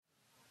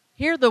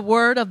Hear the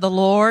word of the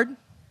Lord.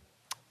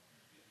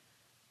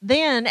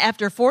 Then,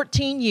 after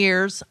 14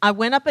 years, I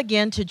went up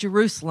again to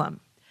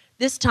Jerusalem,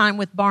 this time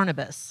with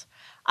Barnabas.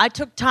 I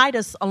took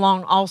Titus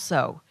along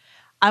also.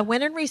 I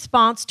went in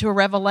response to a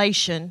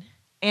revelation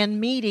and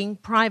meeting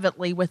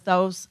privately with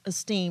those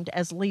esteemed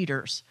as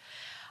leaders.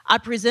 I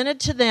presented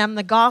to them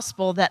the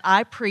gospel that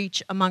I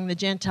preach among the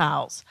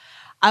Gentiles.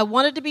 I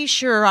wanted to be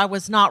sure I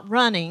was not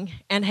running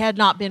and had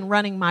not been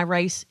running my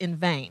race in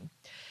vain.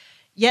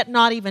 Yet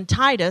not even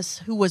Titus,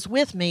 who was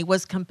with me,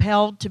 was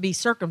compelled to be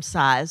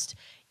circumcised,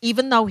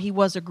 even though he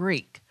was a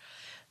Greek.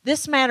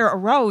 This matter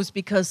arose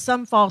because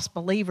some false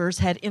believers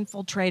had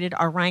infiltrated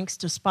our ranks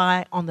to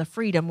spy on the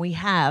freedom we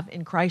have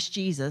in Christ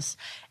Jesus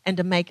and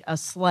to make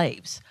us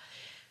slaves.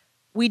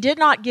 We did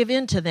not give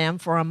in to them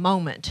for a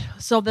moment,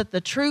 so that the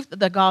truth of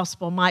the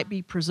gospel might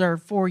be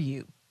preserved for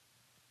you.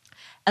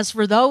 As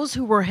for those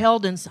who were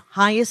held in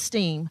high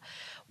esteem,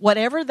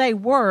 whatever they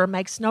were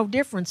makes no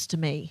difference to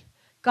me.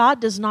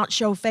 God does not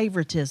show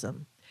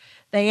favoritism.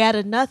 They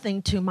added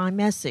nothing to my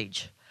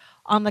message.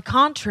 On the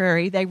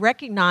contrary, they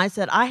recognized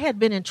that I had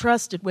been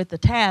entrusted with the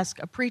task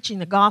of preaching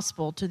the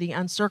gospel to the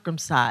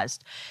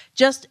uncircumcised,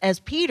 just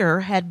as Peter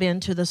had been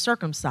to the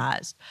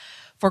circumcised.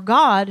 For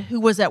God, who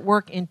was at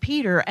work in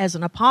Peter as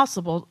an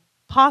apostle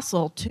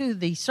to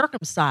the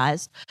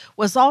circumcised,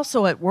 was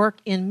also at work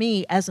in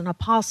me as an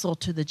apostle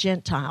to the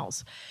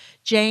Gentiles.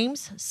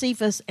 James,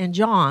 Cephas, and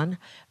John,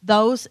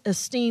 those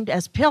esteemed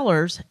as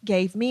pillars,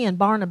 gave me and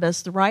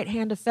Barnabas the right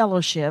hand of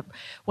fellowship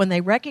when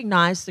they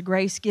recognized the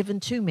grace given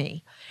to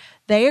me.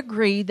 They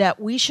agreed that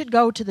we should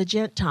go to the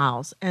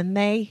Gentiles and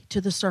they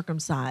to the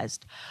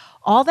circumcised.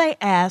 All they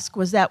asked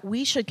was that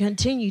we should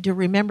continue to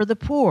remember the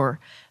poor,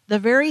 the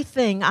very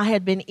thing I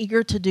had been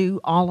eager to do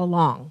all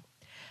along.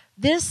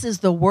 This is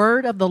the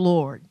word of the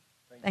Lord.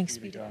 Thanks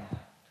be to God.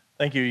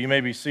 Thank you. You may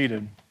be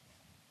seated.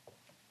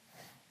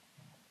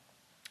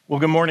 Well,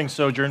 good morning,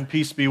 Sojourn.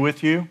 Peace be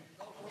with you.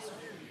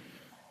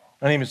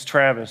 My name is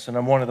Travis, and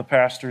I'm one of the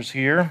pastors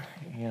here.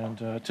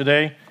 And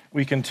today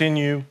we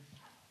continue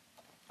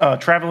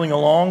traveling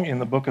along in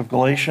the book of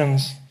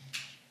Galatians.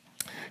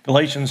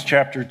 Galatians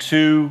chapter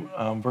 2,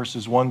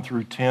 verses 1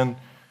 through 10,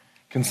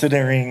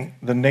 considering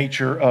the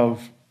nature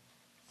of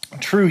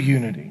true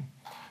unity.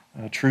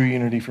 True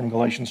unity from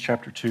Galatians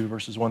chapter 2,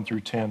 verses 1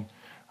 through 10.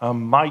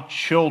 My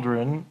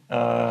children,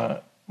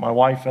 my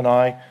wife and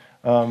I,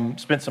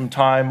 spent some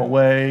time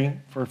away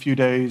for a few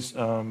days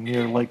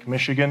near Lake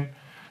Michigan.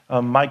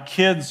 My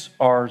kids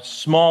are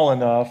small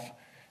enough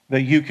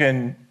that you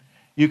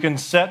can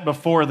set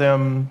before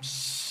them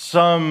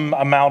some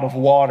amount of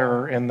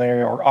water and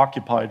they are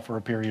occupied for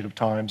a period of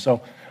time.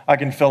 So I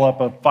can fill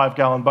up a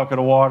 5-gallon bucket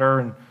of water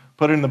and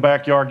put it in the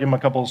backyard, give them a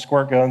couple of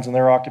squirt guns, and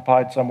they're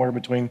occupied somewhere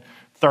between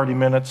 30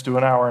 minutes to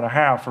an hour and a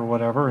half or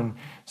whatever. And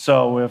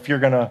so if you're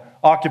going to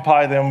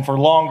occupy them for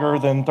longer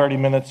than 30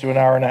 minutes to an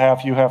hour and a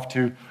half, you have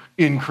to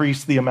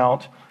increase the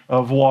amount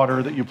of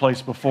water that you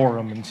place before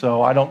them. And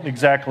so I don't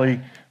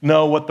exactly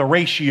know what the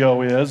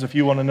ratio is. If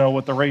you want to know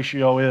what the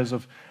ratio is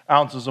of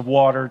ounces of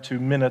water to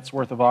minutes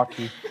worth of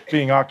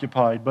being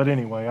occupied. But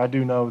anyway, I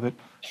do know that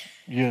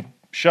you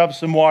shove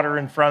some water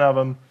in front of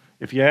them.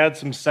 If you add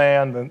some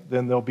sand,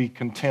 then they'll be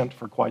content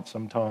for quite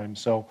some time.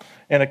 So,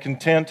 and a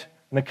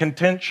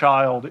content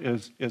child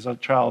is a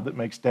child that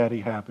makes daddy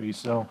happy.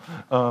 So,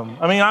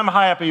 I'm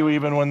happy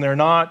even when they're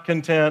not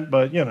content,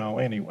 but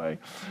anyway,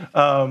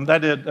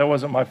 that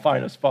wasn't my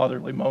finest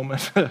fatherly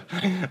moment.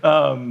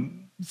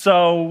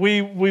 So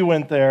we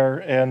went there,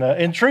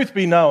 and truth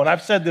be known,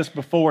 I've said this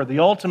before, the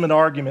ultimate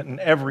argument in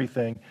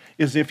everything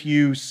is if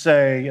you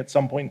say at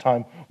some point in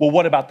time, well,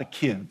 what about the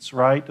kids,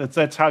 right?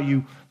 That's how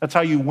you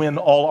win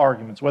all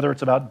arguments, whether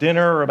it's about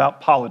dinner or about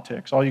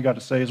politics. All you got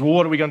to say is, well,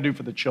 what are we going to do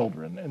for the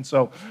children? And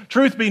so,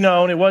 truth be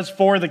known, it was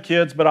for the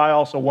kids, but I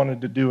also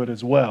wanted to do it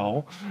as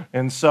well.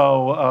 And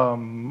so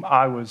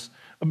I was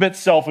a bit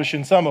selfish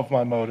in some of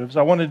my motives.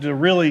 I wanted to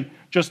really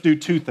just do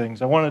two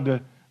things. I wanted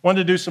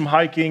to do some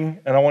hiking,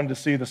 and I wanted to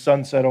see the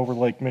sunset over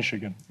Lake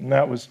Michigan. And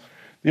that was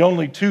the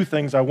only two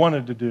things I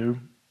wanted to do.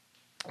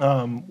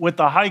 With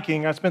the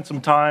hiking, I spent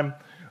some time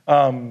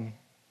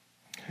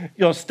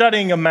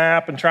studying a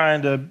map and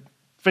trying to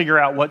figure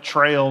out what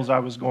trails I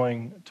was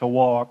going to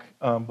walk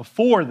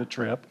before the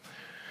trip.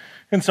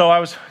 And so I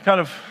was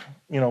kind of,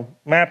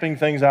 mapping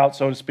things out,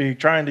 so to speak,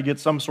 trying to get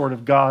some sort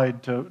of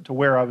guide to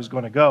where I was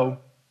going to go.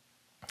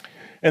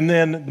 And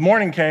then the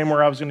morning came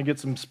where I was going to get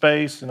some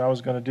space, and I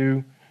was going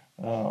to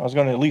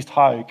at least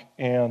hike.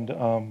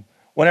 And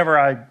whenever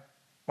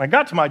I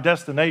got to my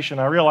destination,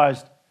 I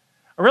realized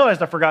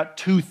I forgot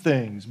two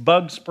things.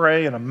 Bug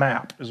spray and a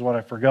map is what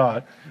I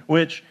forgot,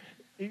 which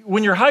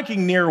when you're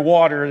hiking near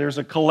water, there's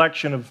a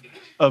collection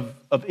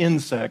of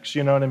insects,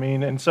 you know what I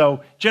mean? And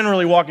so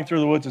generally walking through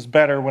the woods is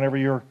better whenever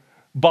your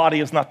body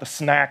is not the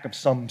snack of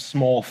some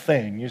small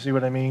thing. You see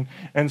what I mean?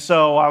 And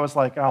so I was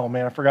like, oh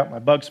man, I forgot my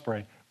bug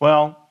spray.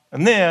 Well,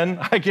 and then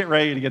I get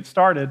ready to get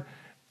started,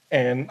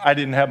 and I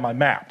didn't have my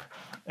map.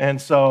 And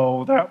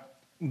so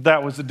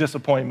that was a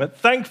disappointment.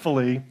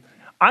 Thankfully,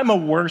 I'm a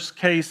worst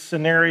case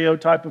scenario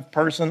type of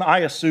person. I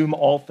assume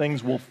all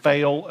things will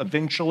fail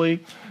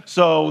eventually.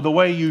 So the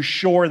way you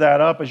shore that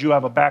up is you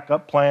have a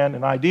backup plan,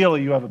 and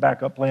ideally you have a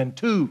backup plan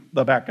to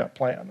the backup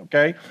plan,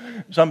 okay?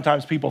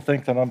 Sometimes people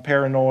think that I'm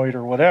paranoid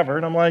or whatever,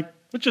 and I'm like,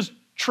 which is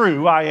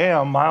true, I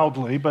am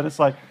mildly, but it's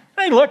like,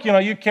 hey, look,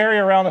 you carry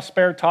around a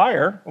spare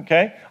tire,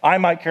 okay? I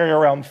might carry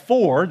around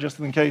 4 just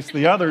in case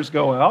the others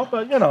go out,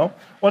 but,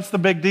 what's the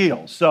big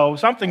deal? So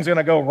something's going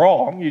to go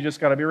wrong. You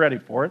just got to be ready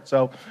for it.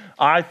 So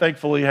I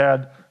thankfully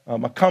had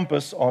a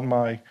compass on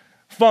my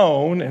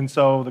phone, and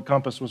so the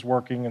compass was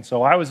working, and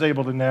so I was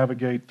able to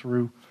navigate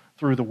through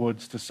the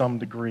woods to some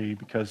degree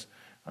because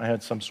I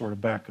had some sort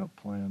of backup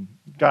plan.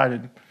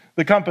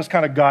 The compass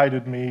kind of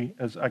guided me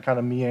as I kind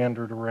of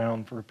meandered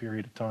around for a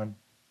period of time.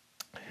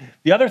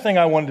 The other thing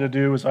I wanted to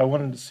do is I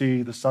wanted to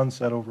see the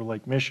sunset over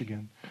Lake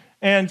Michigan.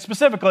 And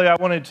specifically, I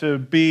wanted to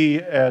be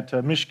at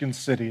Michigan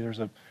City. There's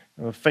a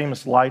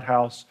famous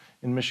lighthouse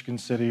in Michigan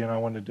City, and I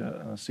wanted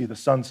to see the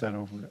sunset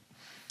over it.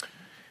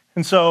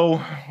 And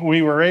so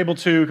we were able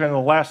to, kind of the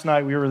last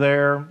night we were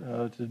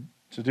there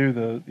to do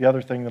the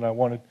other thing that I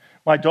wanted.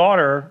 My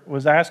daughter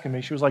was asking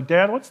me, she was like,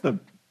 Dad, what's the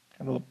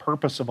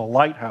purpose of a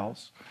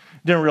lighthouse?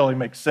 It didn't really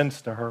make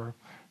sense to her.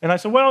 And I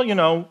said, well,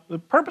 the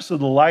purpose of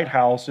the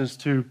lighthouse is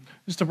to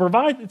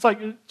provide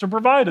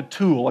a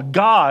tool, a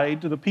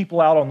guide to the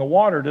people out on the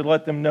water to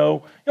let them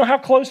know, how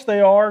close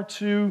they are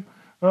to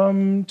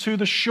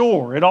the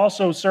shore. It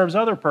also serves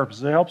other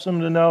purposes. It helps them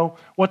to know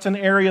what's an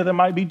area that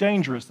might be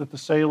dangerous, that the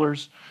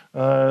sailors,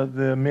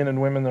 the men and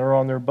women that are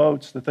on their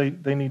boats, that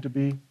they need to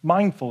be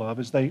mindful of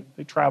as they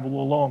travel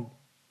along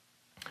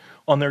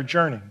on their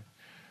journey.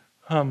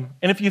 And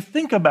if you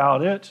think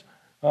about it,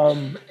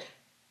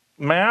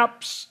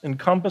 maps and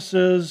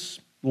compasses,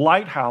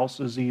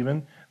 lighthouses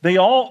even, they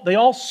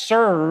all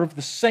serve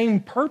the same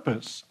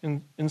purpose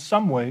in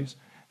some ways.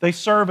 They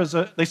serve as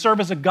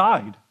a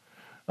guide.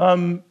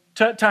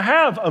 To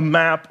have a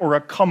map or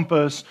a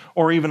compass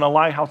or even a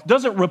lighthouse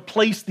doesn't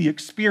replace the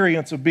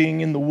experience of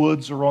being in the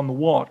woods or on the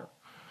water.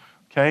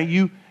 Okay?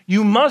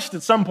 You must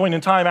at some point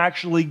in time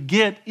actually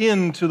get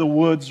into the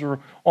woods or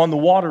on the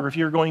water if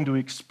you're going to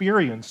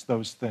experience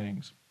those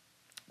things.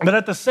 But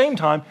at the same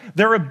time,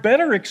 they're a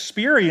better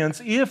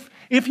experience if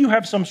you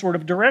have some sort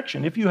of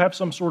direction, if you have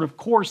some sort of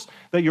course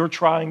that you're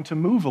trying to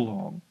move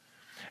along.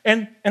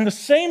 And the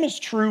same is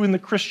true in the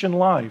Christian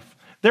life.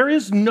 There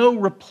is no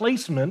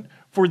replacement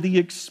for the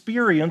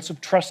experience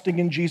of trusting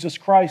in Jesus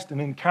Christ and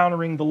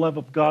encountering the love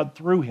of God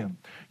through him.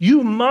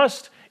 You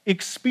must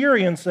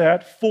experience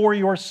that for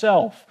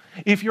yourself.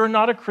 If you're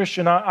not a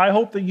Christian, I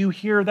hope that you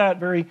hear that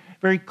very,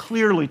 very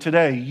clearly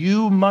today.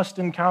 You must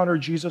encounter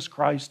Jesus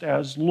Christ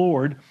as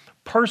Lord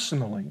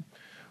personally.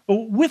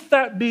 But with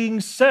that being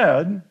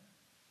said,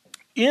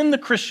 in the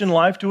Christian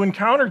life, to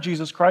encounter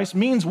Jesus Christ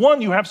means,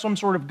 one, you have some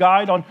sort of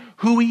guide on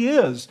who he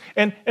is.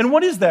 And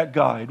what is that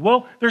guide?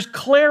 Well, there's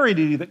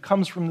clarity that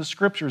comes from the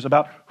scriptures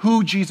about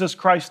who Jesus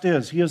Christ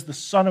is. He is the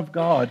Son of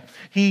God.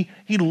 He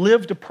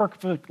lived a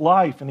perfect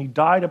life and he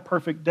died a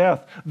perfect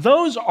death.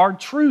 Those are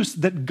truths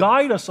that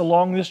guide us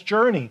along this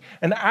journey.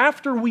 And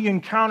after we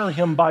encounter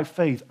him by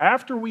faith,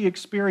 after we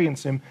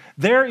experience him,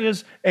 there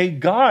is a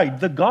guide.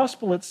 The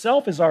gospel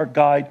itself is our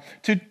guide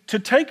to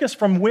take us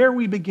from where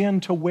we begin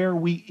to where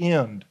we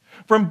end.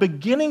 From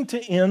beginning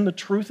to end, the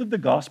truth of the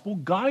gospel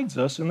guides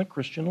us in the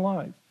Christian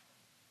life.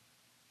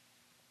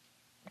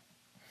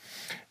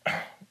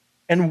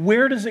 And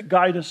where does it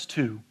guide us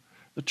to?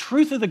 The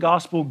truth of the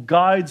gospel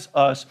guides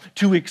us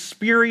to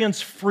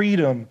experience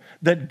freedom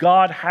that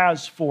God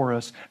has for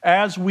us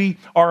as we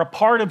are a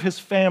part of his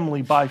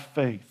family by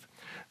faith.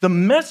 The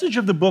message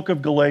of the book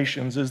of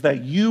Galatians is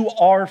that you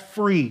are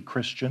free,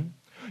 Christian.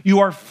 You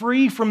are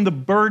free from the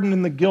burden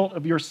and the guilt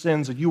of your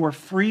sins, and you are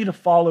free to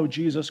follow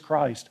Jesus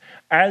Christ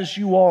as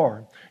you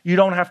are. You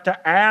don't have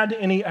to add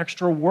any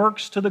extra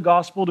works to the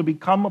gospel to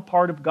become a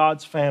part of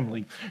God's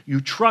family. You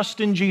trust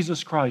in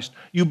Jesus Christ.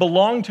 You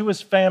belong to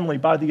his family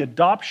by the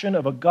adoption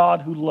of a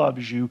God who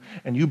loves you,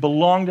 and you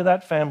belong to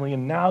that family,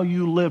 and now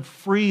you live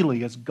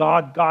freely as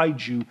God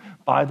guides you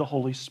by the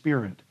Holy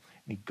Spirit.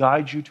 And he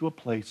guides you to a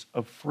place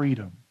of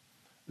freedom.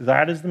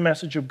 That is the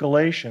message of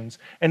Galatians.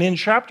 And in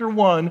chapter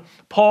 1,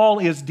 Paul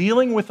is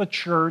dealing with a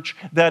church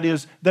that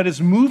is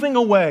moving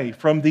away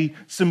from the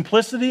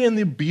simplicity and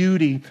the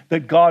beauty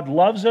that God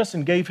loves us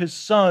and gave his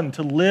Son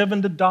to live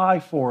and to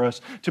die for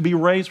us, to be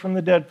raised from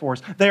the dead for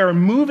us. They are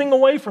moving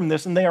away from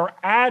this, and they are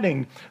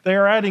adding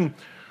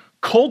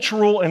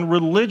cultural and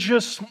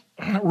religious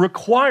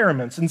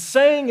requirements and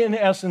saying, in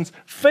essence,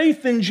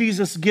 faith in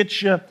Jesus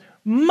gets you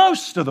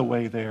most of the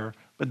way there,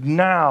 but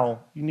now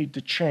you need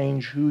to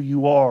change who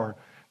you are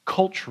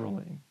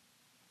culturally.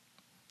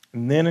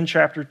 And then in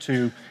chapter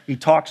 2, he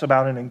talks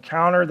about an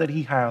encounter that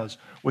he has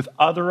with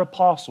other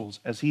apostles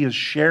as he is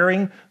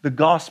sharing the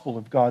gospel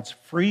of God's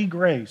free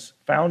grace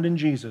found in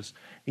Jesus.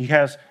 He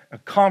has a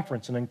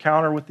conference, an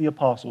encounter with the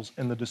apostles,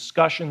 and the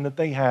discussion that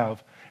they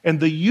have,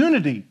 and the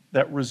unity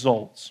that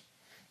results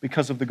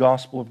because of the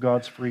gospel of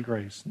God's free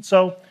grace. And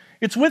so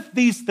it's with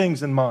these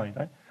things in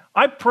mind.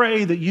 I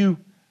pray that you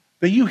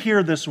that you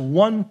hear this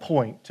one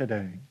point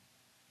today,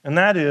 and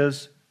that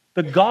is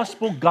the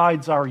gospel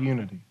guides our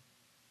unity.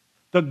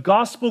 The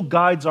gospel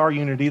guides our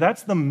unity.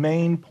 That's the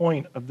main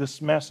point of this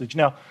message.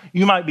 Now,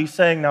 you might be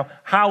saying, now,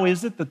 how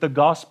is it that the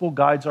gospel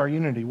guides our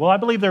unity? Well, I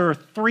believe there are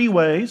three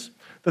ways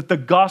that the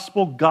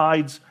gospel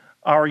guides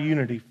our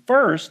unity.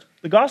 First,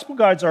 the gospel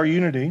guides our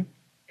unity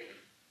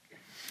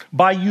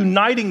by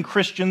uniting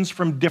Christians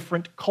from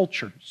different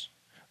cultures.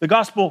 The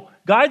gospel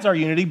guides our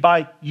unity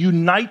by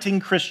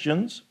uniting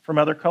Christians from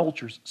other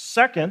cultures.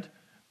 Second,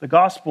 the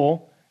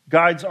gospel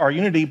guides our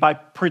unity by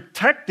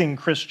protecting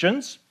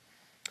Christians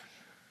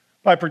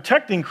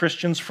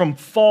from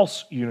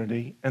false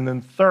unity. And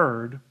then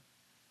third,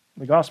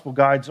 the gospel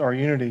guides our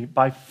unity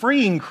by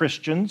freeing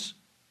Christians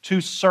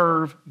to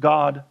serve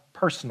God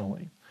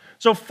personally.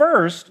 So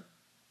first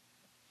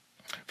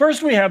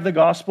we have the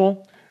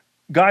gospel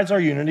guides our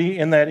unity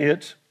in that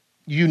it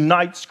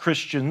unites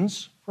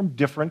Christians from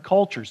different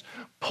cultures.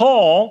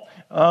 Paul,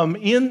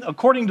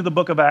 according to the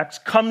book of Acts,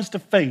 comes to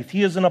faith.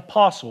 He is an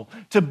apostle.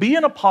 To be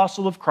an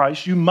apostle of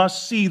Christ, you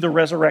must see the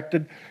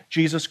resurrected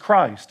Jesus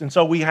Christ. And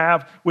so we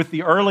have, with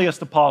the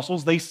earliest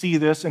apostles, they see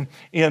this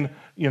in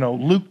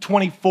Luke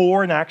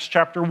 24 and Acts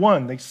chapter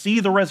 1. They see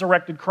the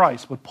resurrected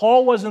Christ, but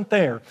Paul wasn't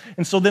there.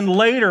 And so then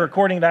later,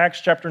 according to Acts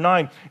chapter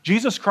 9,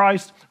 Jesus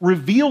Christ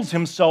reveals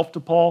himself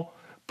to Paul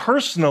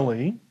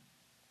personally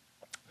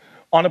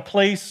on a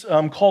place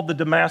called the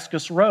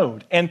Damascus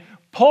Road. And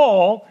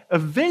Paul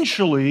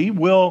eventually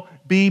will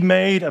be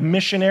made a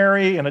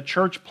missionary and a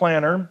church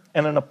planter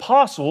and an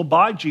apostle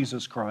by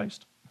Jesus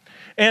Christ.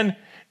 And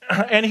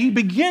he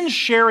begins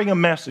sharing a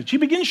message. He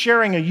begins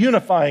sharing a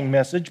unifying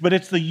message, but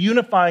it's the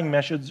unifying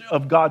message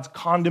of God's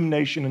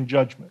condemnation and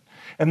judgment.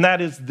 And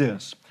that is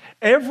this: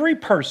 every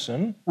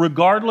person,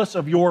 regardless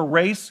of your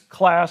race,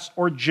 class,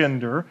 or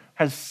gender,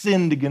 has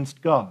sinned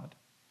against God.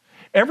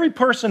 Every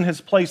person has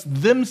placed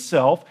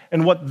themselves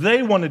and what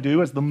they want to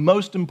do as the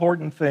most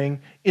important thing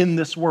in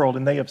this world,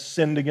 and they have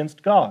sinned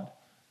against God.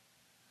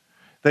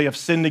 They have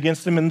sinned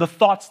against him in the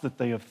thoughts that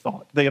they have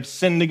thought. They have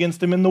sinned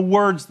against him in the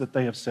words that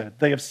they have said.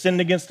 They have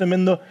sinned against him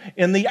in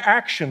the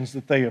actions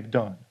that they have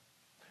done.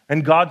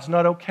 And God's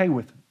not okay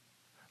with it.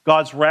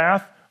 God's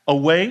wrath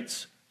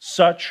awaits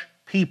such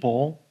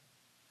people,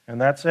 and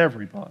that's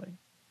everybody.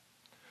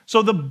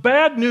 So the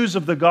bad news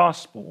of the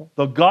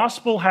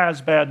gospel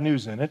has bad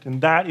news in it, and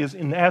that is,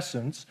 in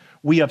essence,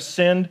 we have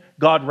sinned,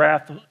 God's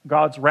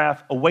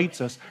wrath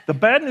awaits us. The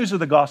bad news of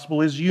the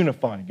gospel is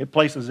unifying. It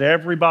places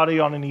everybody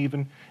on an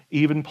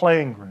even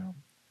playing ground.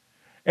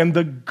 And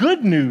the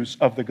good news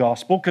of the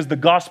gospel, because the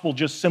gospel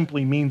just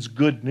simply means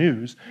good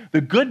news,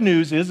 the good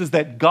news is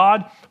that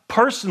God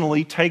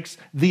personally takes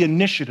the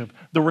initiative,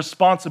 the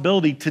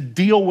responsibility to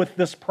deal with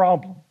this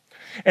problem.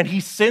 And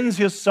he sends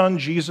his son,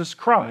 Jesus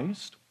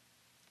Christ,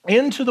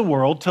 into the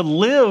world to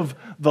live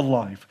the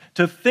life,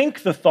 to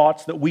think the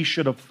thoughts that we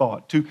should have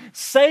thought, to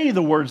say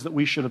the words that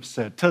we should have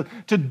said,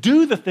 to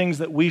do the things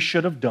that we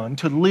should have done,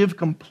 to live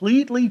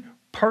completely,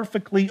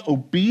 perfectly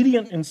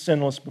obedient and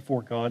sinless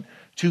before God,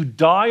 to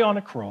die on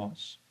a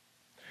cross,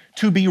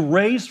 to be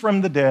raised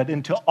from the dead,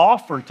 and to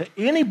offer to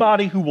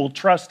anybody who will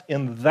trust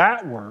in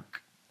that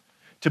work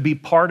to be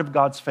part of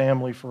God's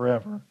family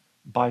forever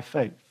by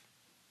faith.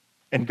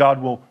 And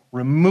God will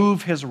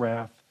remove his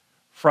wrath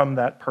from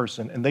that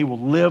person, and they will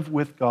live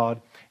with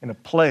God in a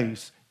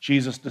place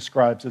Jesus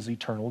describes as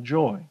eternal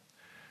joy.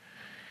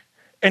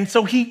 And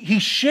so he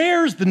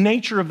shares the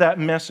nature of that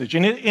message,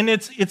 and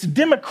it's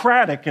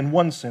democratic in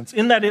one sense,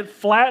 in that it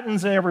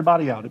flattens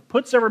everybody out. It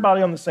puts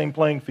everybody on the same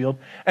playing field,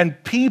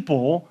 and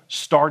people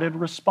started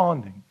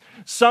responding.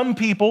 Some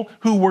people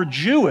who were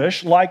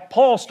Jewish, like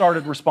Paul,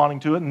 started responding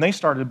to it, and they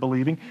started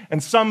believing,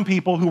 and some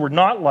people who were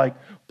not like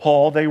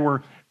Paul, they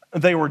were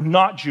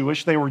not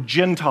Jewish, they were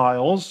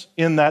Gentiles,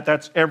 in that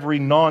that's every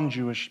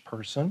non-Jewish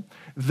person.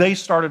 They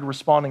started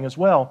responding as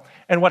well.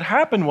 And what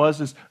happened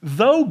was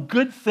though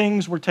good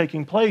things were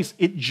taking place,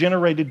 it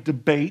generated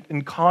debate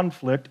and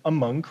conflict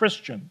among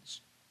Christians.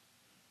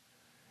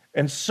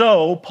 And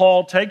so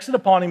Paul takes it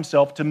upon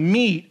himself to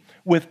meet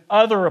with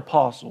other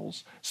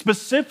apostles,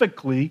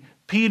 specifically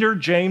Peter,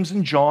 James,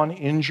 and John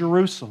in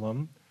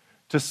Jerusalem,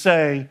 to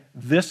say,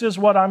 this is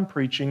what I'm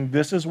preaching,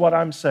 this is what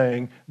I'm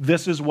saying,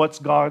 this is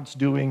what God's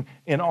doing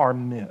in our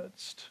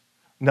midst.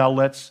 Now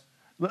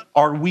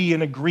are we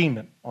in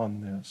agreement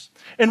on this?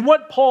 And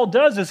what Paul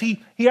does is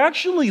he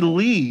actually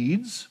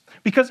leads,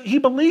 because he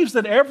believes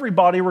that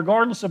everybody,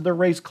 regardless of their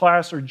race,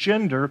 class, or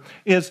gender,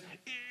 is,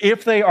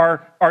 if they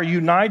are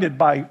united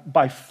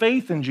by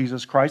faith in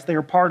Jesus Christ, they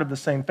are part of the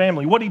same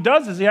family. What he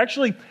does is he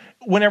actually,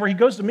 whenever he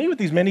goes to meet with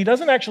these men, he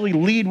doesn't actually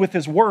lead with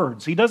his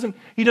words. He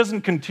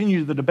doesn't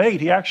continue the debate.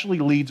 He actually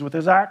leads with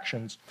his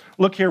actions.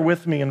 Look here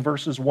with me in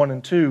verses 1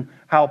 and 2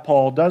 how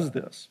Paul does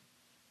this.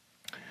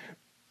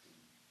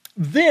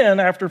 Then,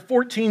 after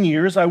 14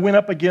 years, I went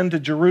up again to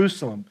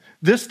Jerusalem.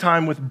 This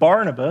time with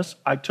Barnabas,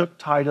 I took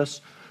Titus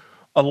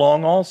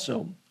along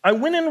also. I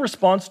went in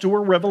response to a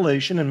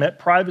revelation and met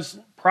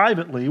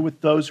privately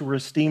with those who were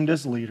esteemed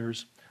as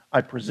leaders.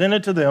 I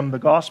presented to them the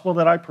gospel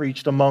that I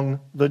preached among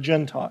the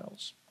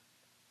Gentiles.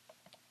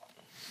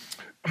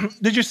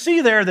 did you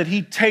see there that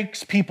he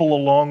takes people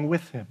along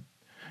with him?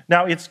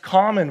 Now, it's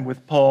common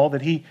with Paul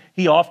that he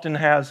often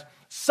has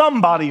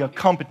somebody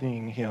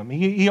accompanying him.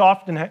 He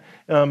often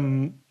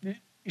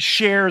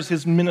shares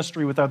his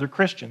ministry with other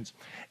Christians.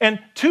 And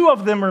two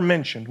of them are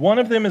mentioned. One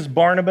of them is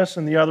Barnabas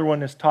and the other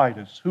one is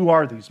Titus. Who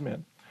are these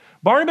men?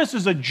 Barnabas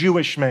is a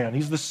Jewish man.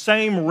 He's the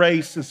same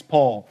race as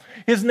Paul.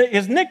 His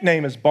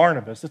nickname is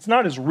Barnabas. It's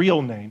not his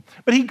real name.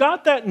 But he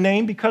got that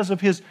name because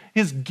of his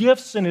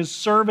gifts and his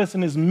service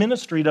and his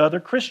ministry to other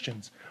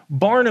Christians.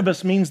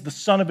 Barnabas means the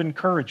son of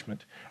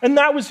encouragement. And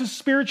that was his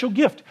spiritual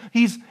gift.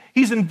 He's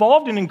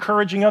involved in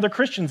encouraging other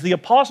Christians. The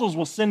apostles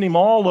will send him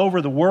all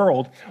over the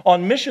world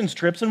on missions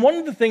trips. And one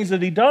of the things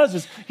that he does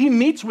is he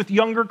meets with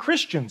younger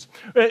Christians.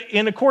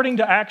 And according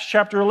to Acts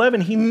chapter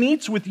 11, he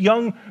meets with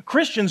young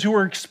Christians who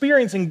are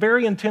experiencing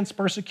very intense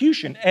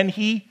persecution. And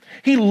he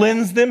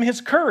lends them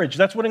his courage.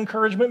 That's what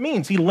encouragement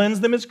means. He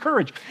lends them his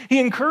courage. He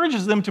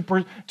encourages them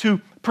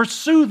to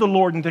pursue the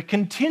Lord and to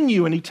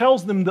continue. And he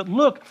tells them that,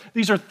 look,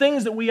 these are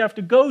things that we have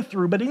to go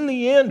through, but in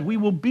the end, we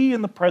will be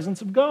in the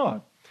presence of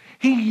God.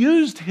 He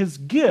used his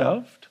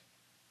gift,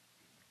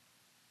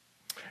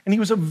 and he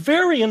was a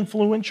very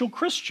influential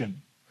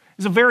Christian.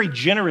 He's a very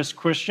generous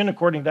Christian,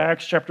 according to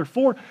Acts chapter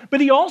 4,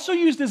 but he also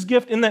used his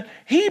gift in that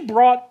he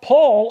brought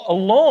Paul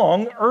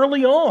along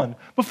early on.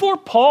 Before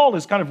Paul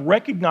is kind of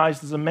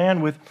recognized as a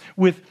man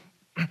with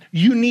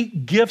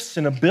unique gifts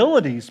and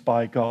abilities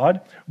by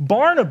God,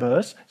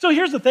 Barnabas, so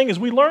here's the thing, as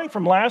we learned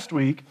from last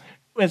week,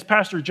 as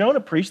Pastor Jonah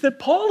preached, that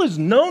Paul is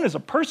known as a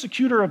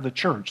persecutor of the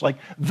church. Like,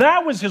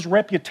 that was his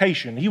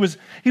reputation. He was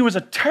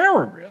a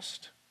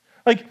terrorist.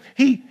 Like,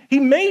 he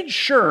made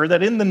sure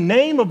that in the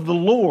name of the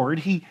Lord,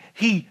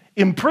 he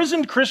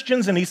imprisoned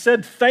Christians and he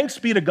said thanks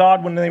be to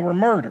God when they were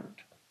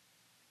murdered.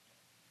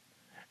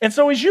 And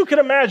so as you can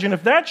imagine,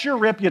 if that's your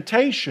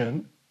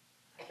reputation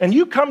and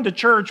you come to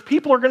church,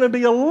 people are going to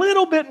be a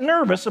little bit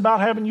nervous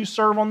about having you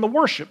serve on the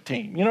worship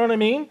team. You know what I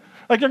mean?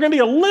 Like, they're going to be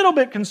a little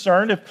bit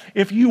concerned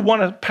if you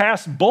want to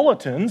pass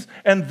bulletins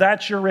and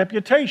that's your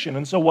reputation.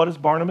 And so what does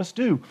Barnabas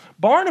do?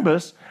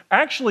 Barnabas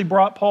actually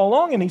brought Paul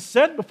along and he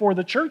said before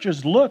the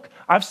churches, look,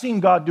 I've seen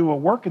God do a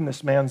work in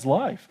this man's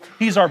life.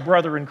 He's our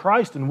brother in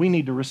Christ and we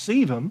need to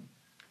receive him.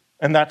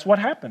 And that's what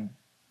happened.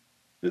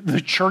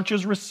 The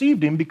churches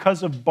received him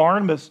because of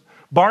Barnabas'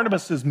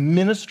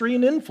 ministry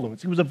and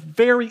influence. He was a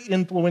very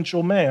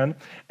influential man,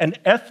 and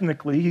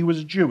ethnically he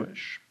was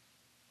Jewish.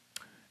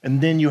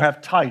 And then you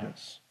have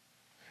Titus.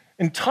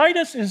 And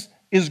Titus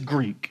is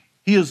Greek.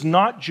 He is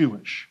not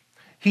Jewish.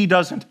 He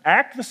doesn't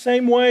act the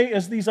same way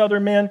as these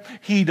other men.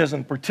 He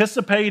doesn't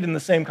participate in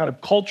the same kind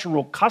of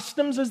cultural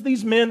customs as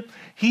these men.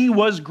 He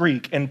was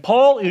Greek. And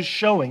Paul is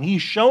showing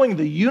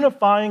the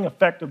unifying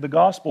effect of the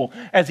gospel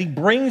as he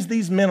brings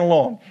these men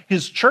along.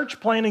 His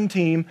church planting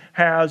team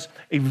has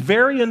a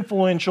very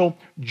influential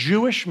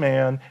Jewish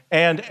man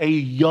and a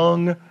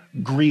young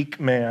Greek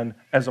man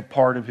as a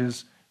part of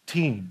his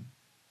team.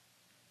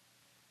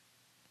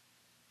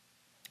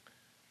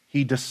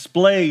 He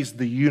displays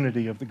the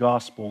unity of the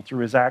gospel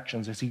through his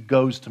actions as he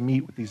goes to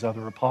meet with these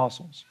other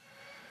apostles.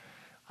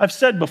 I've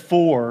said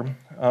before,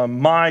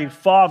 my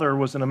father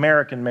was an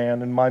American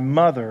man and my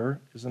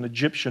mother is an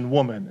Egyptian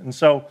woman. And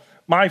so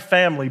my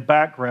family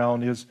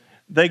background is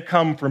they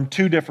come from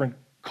two different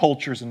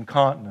cultures and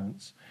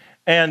continents.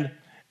 And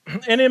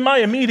in my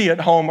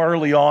immediate home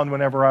early on,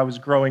 whenever I was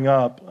growing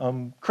up,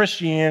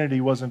 Christianity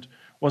wasn't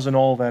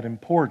all that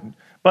important.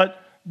 But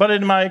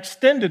in my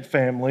extended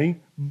family,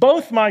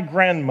 both my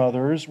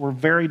grandmothers were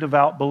very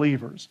devout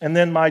believers. And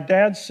then my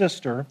dad's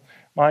sister,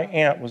 my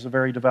aunt, was a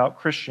very devout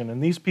Christian.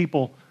 And these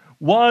people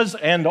was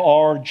and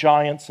are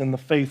giants in the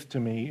faith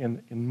to me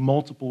in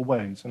multiple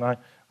ways. And I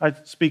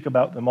speak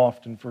about them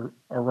often for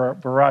a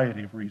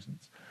variety of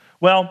reasons.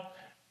 Well,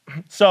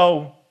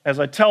 so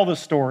as I tell this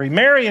story,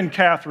 Mary and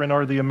Catherine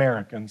are the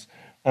Americans.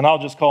 And I'll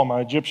just call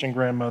my Egyptian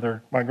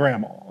grandmother my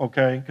grandma,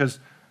 okay? Because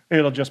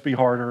it'll just be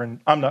harder,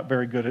 and I'm not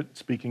very good at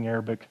speaking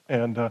Arabic,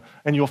 and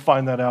you'll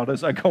find that out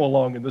as I go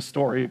along in the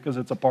story because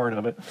it's a part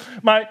of it.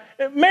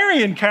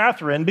 Mary and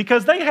Catherine,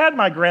 because they had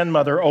my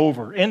grandmother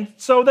over, and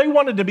so they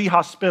wanted to be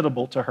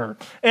hospitable to her.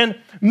 And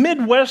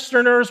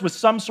Midwesterners with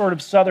some sort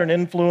of Southern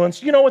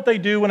influence, you know what they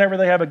do whenever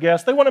they have a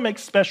guest? They want to make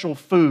special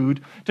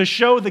food to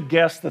show the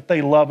guest that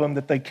they love them,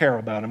 that they care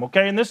about them,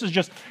 okay? And this is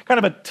just kind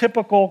of a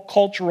typical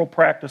cultural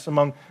practice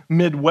among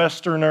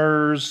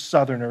Midwesterners,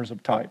 Southerners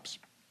of types.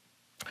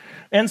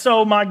 And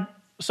so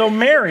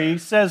Mary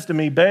says to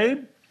me,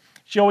 babe,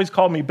 she always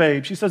called me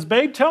babe. She says,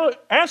 babe,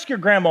 ask your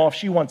grandma if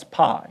she wants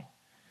pie.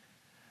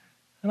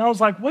 And I was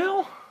like,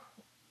 well,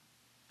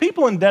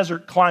 people in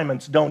desert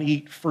climates don't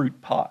eat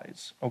fruit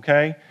pies,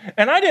 okay?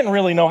 And I didn't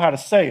really know how to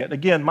say it.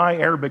 Again, my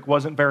Arabic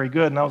wasn't very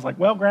good. And I was like,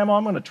 well, grandma,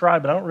 I'm going to try,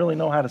 but I don't really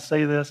know how to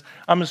say this.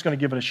 I'm just going to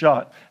give it a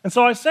shot. And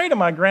so I say to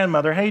my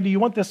grandmother, hey, do you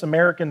want this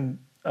American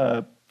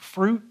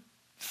fruit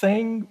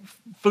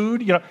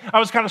food? You know, I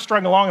was kind of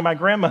struggling along, and my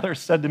grandmother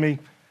said to me,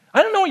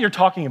 I don't know what you're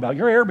talking about.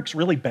 Your Arabic's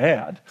really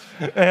bad.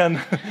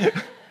 And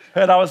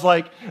And I was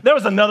like, there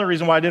was another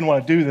reason why I didn't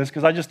want to do this,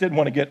 because I just didn't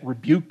want to get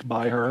rebuked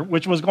by her,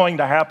 which was going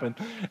to happen.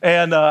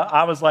 And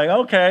I was like,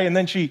 okay. And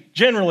then she,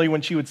 generally,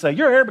 when she would say,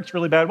 your Arabic's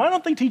really bad, why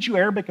don't they teach you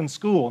Arabic in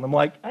school? And I'm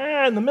like,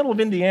 in the middle of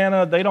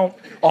Indiana, they don't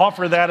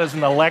offer that as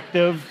an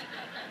elective.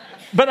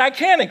 But I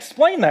can't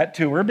explain that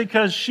to her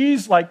because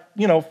she's like,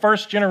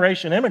 first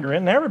generation immigrant,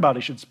 and everybody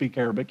should speak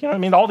Arabic. I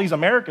mean, all these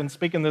Americans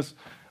speaking this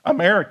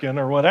American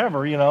or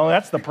whatever,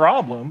 that's the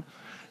problem.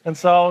 And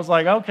so I was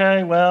like,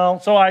 okay, well,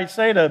 so I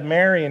say to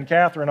Mary and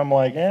Catherine, I'm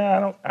like,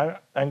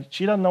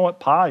 she doesn't know what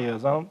pie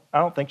is. I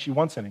don't think she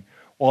wants any.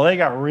 Well, they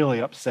got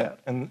really upset.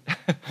 And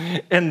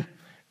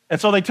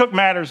so they took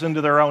matters into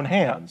their own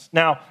hands.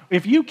 Now,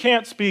 if you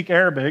can't speak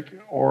Arabic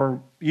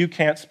or you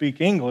can't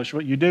speak English,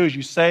 what you do is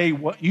you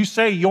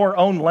say your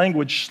own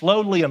language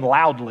slowly and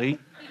loudly,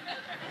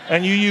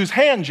 and you use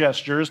hand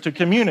gestures to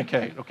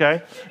communicate,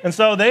 okay? And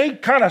so they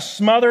kind of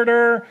smothered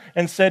her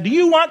and said, do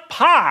you want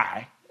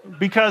pie?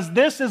 Because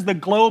this is the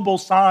global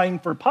sign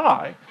for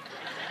pie.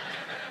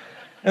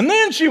 And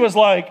then she was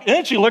like,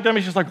 she looked at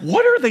me, she's like,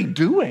 what are they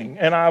doing?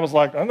 And I was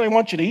like, they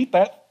want you to eat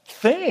that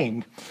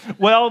thing.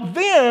 Well,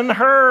 then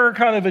her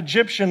kind of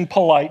Egyptian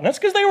politeness,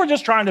 because they were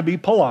just trying to be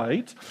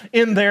polite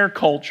in their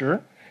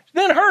culture,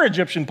 then her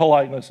Egyptian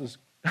politeness is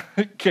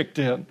kicked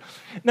in.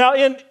 Now,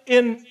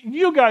 in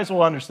you guys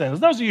will understand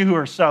this. Those of you who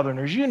are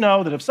Southerners, you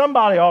know that if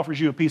somebody offers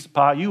you a piece of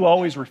pie, you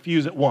always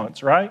refuse it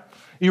once, right?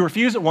 You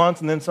refuse it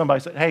once, and then somebody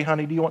says, hey,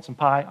 honey, do you want some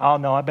pie? Oh,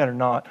 no, I better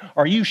not.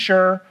 Are you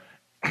sure?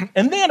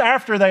 And then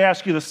after they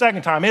ask you the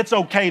second time, it's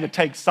okay to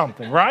take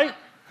something, right?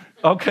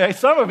 Okay,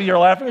 some of you are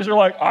laughing because you're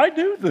like, I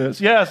do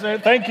this. Yes,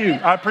 thank you.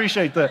 I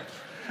appreciate that.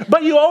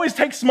 But you always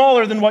take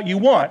smaller than what you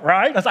want,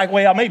 right? It's like,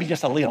 well, maybe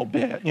just a little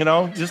bit,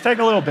 just take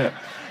a little bit.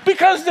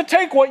 Because to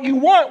take what you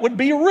want would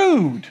be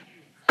rude,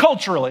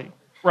 culturally,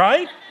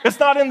 right? It's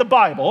not in the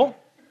Bible.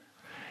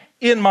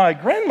 In my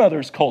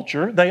grandmother's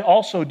culture, they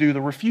also do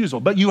the refusal,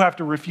 but you have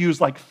to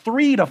refuse like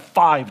 3 to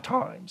 5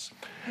 times.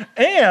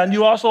 And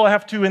you also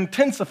have to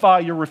intensify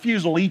your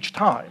refusal each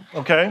time,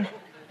 okay?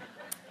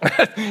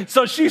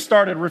 So she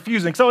started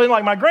refusing. So in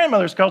like my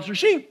grandmother's culture,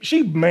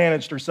 she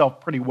managed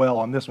herself pretty well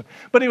on this one.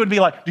 But it would be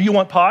like, do you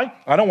want pie?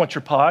 I don't want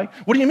your pie.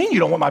 What do you mean you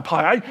don't want my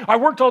pie? I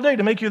worked all day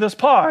to make you this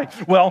pie.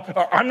 Well,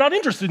 I'm not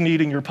interested in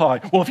eating your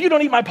pie. Well, if you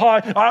don't eat my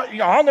pie,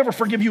 I'll never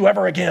forgive you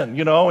ever again,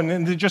 and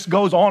then it just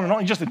goes on and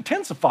on. It just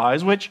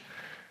intensifies, which,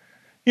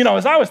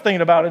 as I was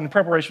thinking about it in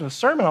preparation for the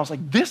sermon, I was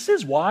like, this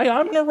is why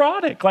I'm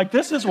neurotic. Like,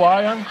 this is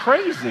why I'm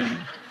crazy.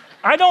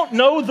 I don't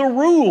know the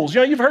rules.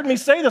 You've heard me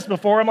say this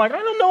before. I'm like, I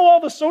don't know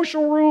all the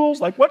social rules.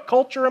 Like, what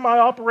culture am I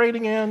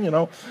operating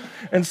in,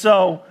 And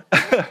so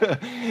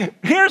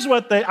here's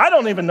what I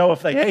don't even know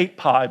if they ate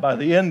pie by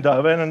the end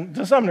of it. And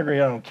to some degree,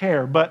 I don't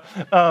care. But,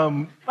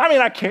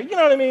 I care. You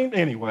know what I mean?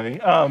 Anyway,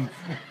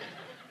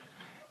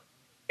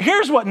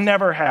 here's what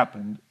never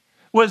happened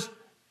was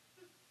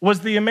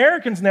the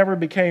Americans never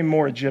became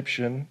more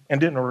Egyptian and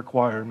didn't a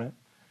requirement.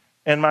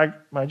 And my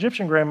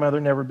Egyptian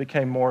grandmother never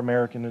became more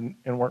American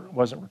and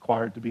wasn't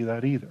required to be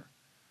that either.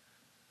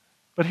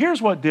 But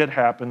here's what did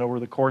happen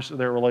over the course of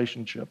their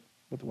relationship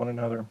with one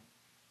another.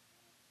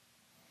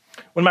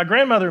 When my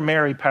grandmother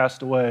Mary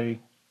passed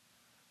away,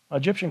 my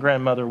Egyptian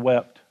grandmother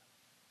wept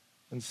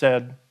and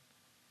said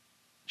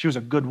she was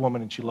a good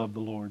woman and she loved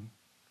the Lord.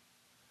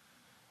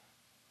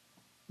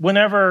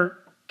 Whenever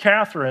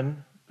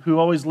Catherine, who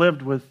always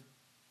lived with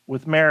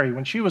Mary,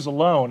 when she was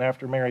alone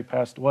after Mary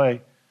passed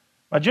away,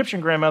 my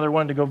Egyptian grandmother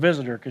wanted to go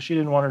visit her because she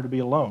didn't want her to be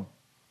alone.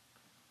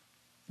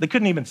 They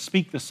couldn't even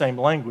speak the same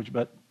language,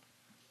 but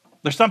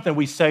there's something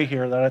we say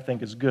here that I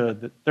think is good,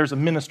 that there's a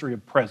ministry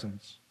of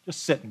presence,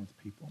 just sitting with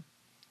people.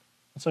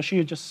 And so she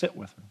would just sit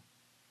with her.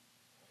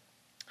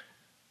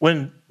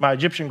 When my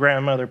Egyptian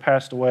grandmother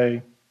passed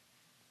away,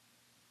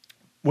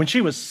 when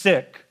she was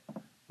sick,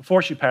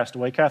 before she passed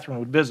away, Catherine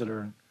would visit her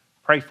and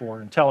pray for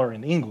her and tell her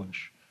in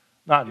English,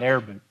 not in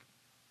Arabic,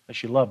 that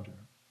she loved her.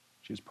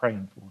 She was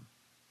praying for her.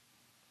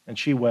 And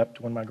she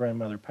wept when my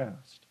grandmother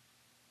passed.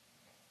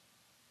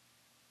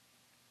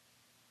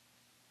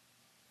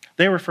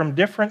 They were from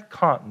different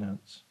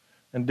continents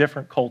and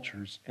different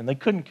cultures, and they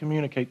couldn't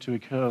communicate to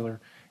each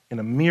other in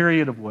a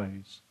myriad of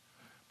ways.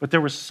 But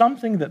there was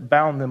something that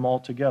bound them all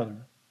together,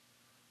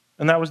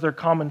 and that was their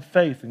common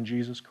faith in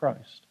Jesus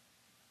Christ.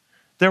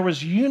 There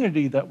was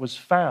unity that was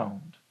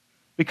found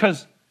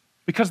because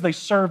they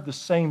served the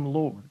same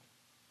Lord.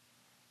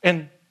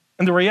 And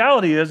the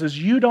reality is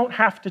you don't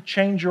have to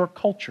change your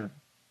culture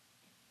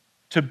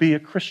to be a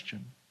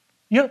Christian.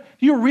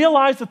 You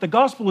realize that the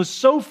gospel is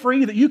so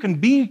free that you can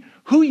be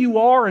who you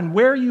are and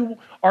where you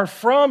are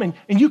from,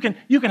 and you can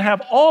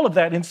have all of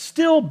that and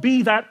still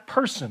be that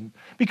person.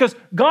 Because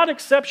God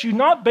accepts you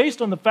not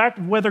based on the fact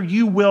of whether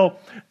you will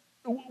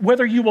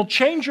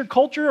change your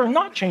culture or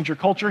not change your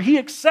culture. He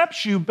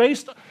accepts you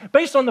based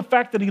on the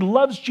fact that he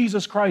loves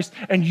Jesus Christ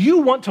and you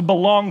want to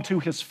belong to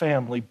his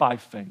family by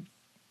faith.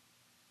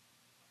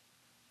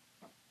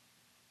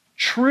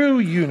 True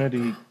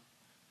unity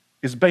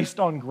is based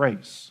on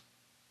grace,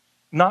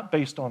 not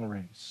based on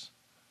race.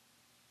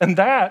 And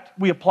that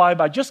we apply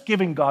by just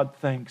giving God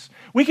thanks.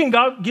 We can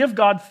give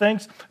God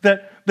thanks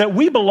that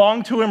we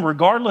belong to him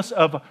regardless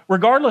of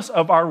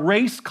our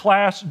race,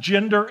 class,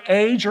 gender,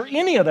 age, or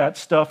any of that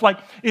stuff. Like,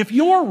 if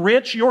you're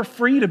rich, you're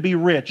free to be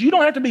rich. You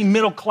don't have to be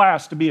middle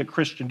class to be a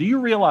Christian. Do you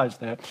realize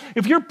that?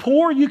 If you're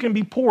poor, you can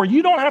be poor.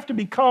 You don't have to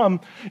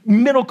become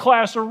middle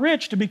class or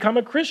rich to become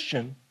a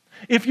Christian.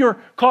 If you're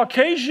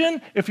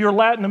Caucasian, if you're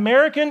Latin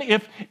American,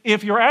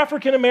 if you're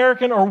African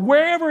American, or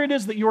wherever it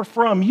is that you're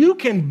from, you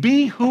can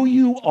be who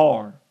you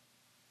are.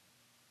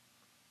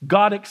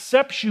 God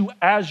accepts you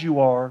as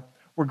you are,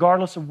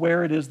 regardless of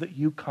where it is that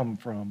you come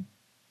from.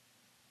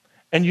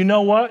 And you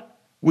know what?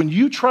 When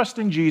you trust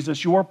in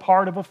Jesus, you are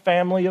part of a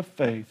family of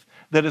faith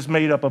that is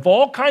made up of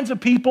all kinds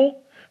of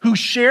people who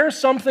share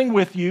something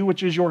with you,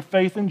 which is your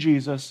faith in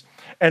Jesus,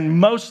 and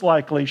most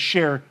likely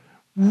share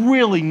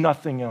really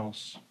nothing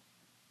else.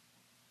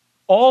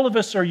 All of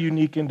us are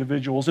unique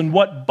individuals, and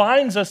what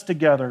binds us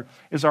together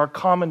is our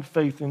common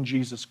faith in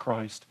Jesus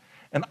Christ.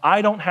 And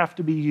I don't have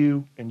to be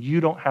you, and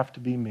you don't have to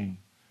be me.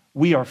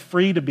 We are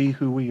free to be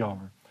who we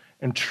are.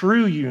 And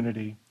true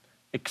unity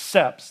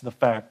accepts the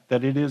fact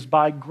that it is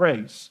by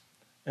grace,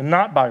 and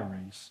not by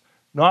race,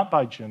 not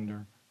by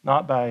gender,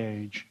 not by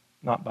age,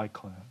 not by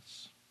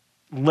class.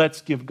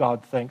 Let's give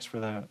God thanks for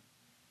that.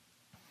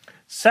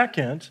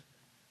 Second,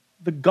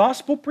 the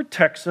gospel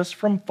protects us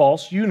from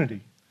false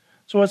unity.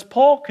 So as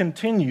Paul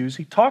continues,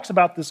 he talks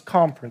about this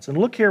conference. And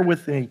look here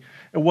with me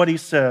at what he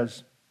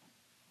says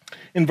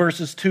in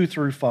verses 2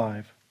 through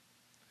 5.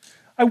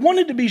 I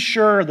wanted to be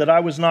sure that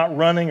I was not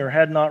running or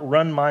had not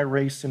run my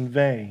race in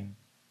vain.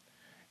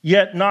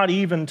 Yet not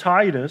even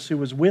Titus, who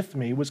was with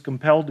me, was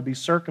compelled to be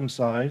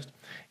circumcised,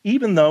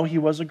 even though he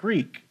was a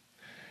Greek.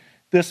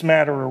 This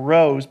matter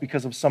arose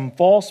because of some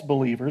false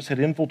believers had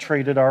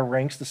infiltrated our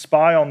ranks to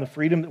spy on the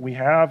freedom that we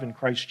have in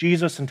Christ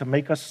Jesus and to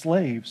make us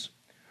slaves.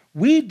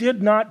 We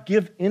did not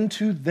give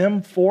into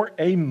them for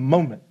a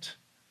moment,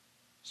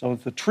 so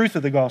that the truth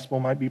of the gospel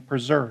might be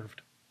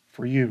preserved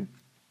for you.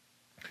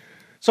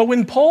 So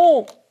when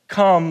Paul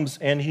comes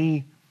and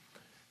he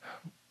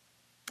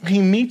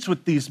meets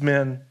with these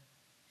men,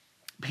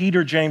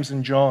 Peter, James,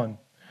 and John,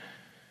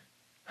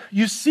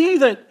 you see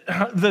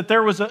that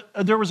there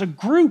was a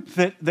group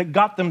that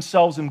got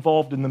themselves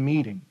involved in the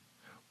meeting.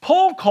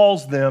 Paul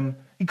calls them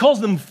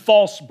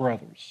false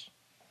brothers.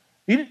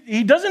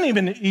 He doesn't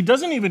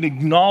even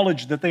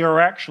acknowledge that they are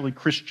actually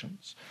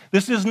Christians.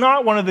 This is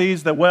not one of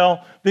these that,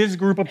 well, this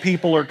group of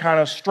people are kind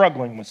of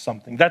struggling with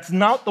something. That's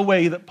not the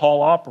way that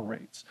Paul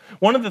operates.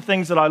 One of the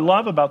things that I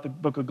love about the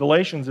book of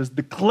Galatians is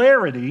the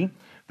clarity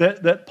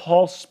that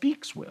Paul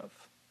speaks with.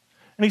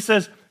 And he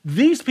says,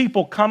 these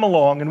people come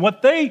along, and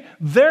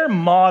their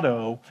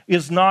motto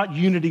is not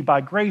unity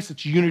by grace,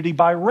 it's unity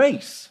by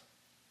race.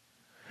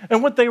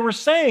 And what they were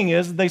saying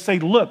is, they say,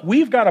 look,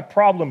 we've got a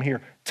problem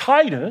here.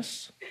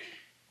 Titus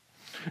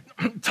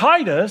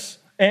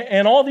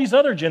and all these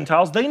other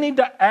Gentiles, they need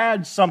to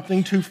add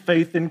something to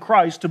faith in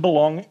Christ to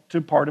belong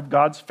to part of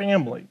God's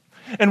family.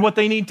 And what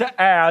they need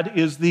to add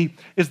is the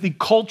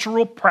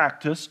cultural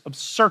practice of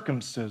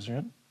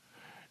circumcision,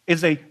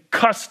 is a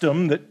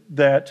custom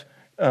that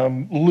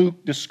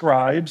Luke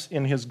describes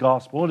in his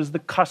gospel. It is the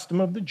custom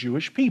of the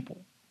Jewish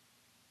people.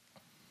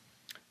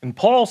 And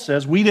Paul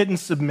says we didn't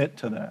submit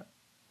to that.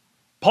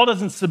 Paul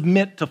doesn't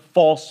submit to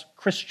false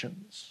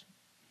Christians.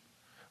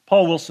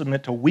 Paul will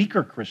submit to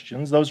weaker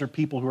Christians. Those are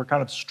people who are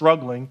kind of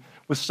struggling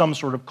with some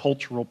sort of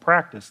cultural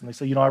practice. And they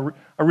say,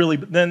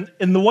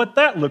 what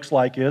that looks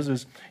like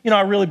is,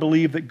 I really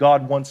believe that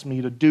God wants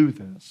me to do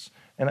this.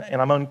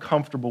 And I'm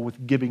uncomfortable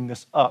with giving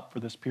this up for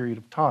this period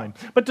of time.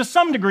 But to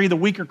some degree, the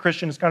weaker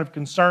Christian is kind of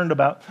concerned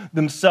about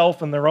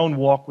themselves and their own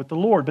walk with the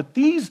Lord. But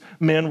these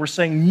men were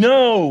saying,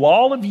 no,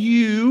 all of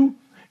you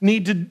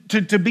need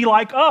to be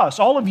like us.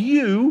 All of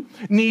you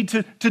need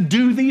to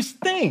do these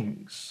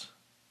things.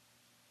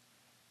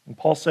 And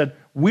Paul said,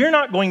 we're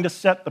not going to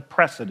set the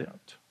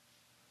precedent.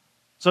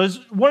 So it's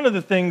one of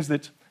the things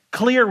that's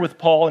clear with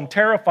Paul and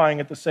terrifying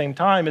at the same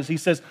time is he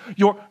says,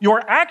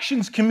 your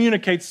actions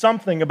communicate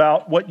something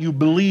about what you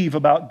believe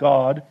about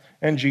God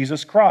and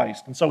Jesus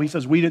Christ. And so he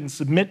says, we didn't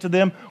submit to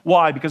them.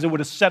 Why? Because it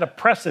would have set a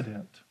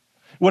precedent.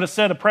 It would have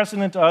set a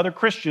precedent to other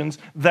Christians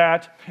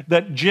that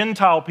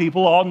Gentile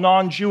people, all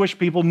non-Jewish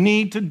people,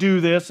 need to do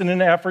this in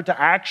an effort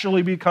to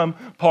actually become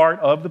part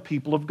of the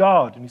people of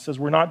God. And he says,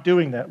 we're not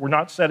doing that. We're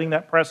not setting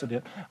that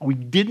precedent. We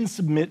didn't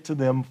submit to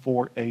them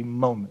for a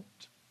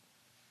moment.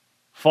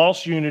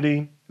 False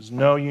unity is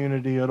no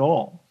unity at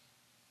all.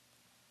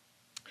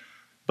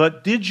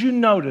 But did you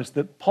notice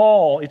that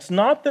Paul, it's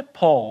not that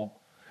Paul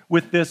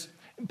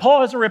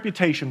has a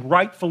reputation,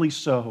 rightfully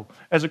so,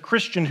 as a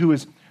Christian who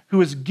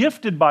is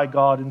gifted by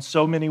God in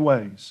so many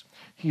ways.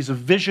 He's a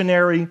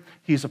visionary,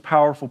 he's a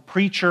powerful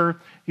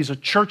preacher, he's a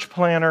church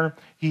planner,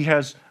 he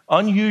has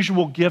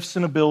unusual gifts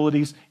and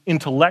abilities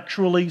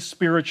intellectually,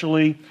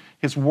 spiritually,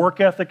 his work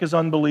ethic is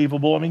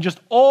unbelievable. I mean, just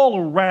all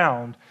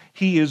around,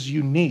 he is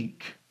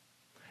unique.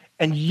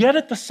 And yet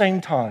at the same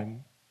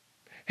time,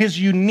 his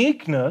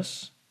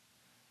uniqueness,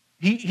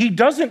 he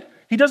doesn't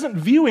He doesn't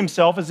view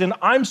himself as in,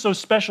 I'm so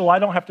special I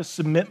don't have to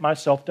submit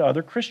myself to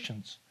other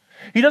Christians.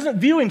 He doesn't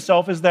view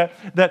himself as that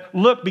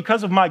look,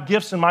 because of my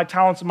gifts and my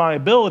talents and my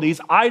abilities,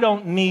 I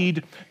don't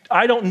need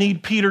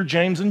Peter,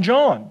 James, and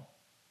John.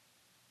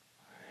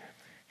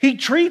 He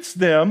treats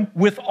them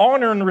with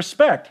honor and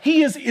respect.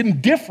 He is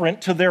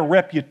indifferent to their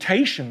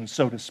reputation,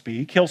 so to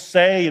speak. He'll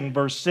say in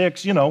verse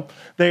 6,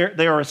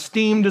 they are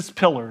esteemed as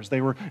pillars. They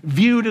were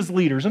viewed as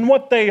leaders. And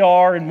what they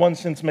are, in one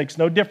sense, makes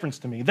no difference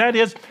to me. That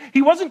is,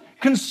 he wasn't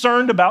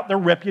concerned about their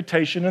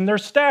reputation and their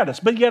status.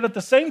 But yet at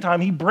the same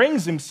time, he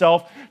brings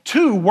himself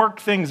to work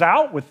things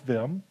out with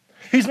them.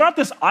 He's not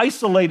this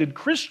isolated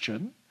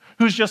Christian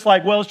who's just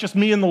like, well, it's just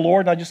me and the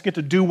Lord, and I just get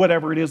to do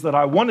whatever it is that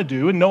I want to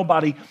do, and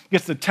nobody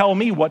gets to tell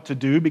me what to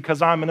do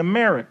because I'm an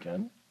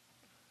American.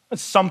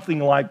 It's something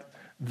like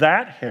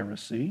that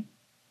heresy.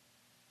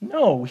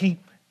 No, he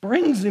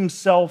brings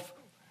himself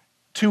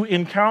to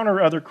encounter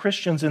other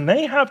Christians, and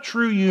they have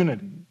true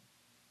unity.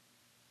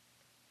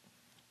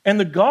 And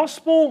the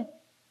gospel,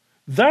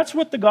 that's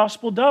what the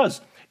gospel does.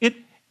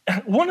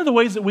 One of the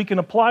ways that we can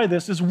apply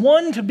this is,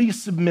 one, to be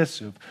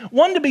submissive.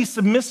 One, to be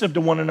submissive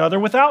to one another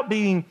without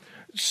being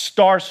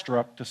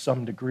starstruck to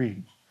some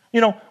degree.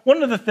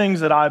 One of the things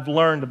that I've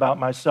learned about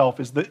myself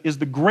is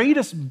the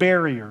greatest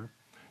barrier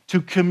to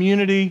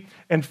community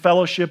and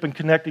fellowship and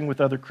connecting with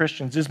other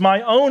Christians is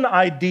my own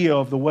idea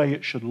of the way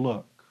it should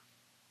look.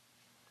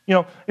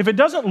 If it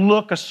doesn't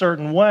look a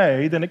certain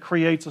way, then it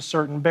creates a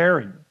certain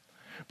barrier.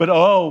 But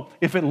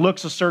if it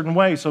looks a certain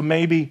way, so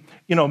maybe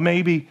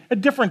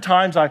at different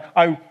times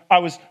I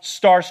was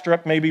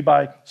starstruck maybe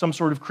by some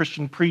sort of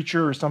Christian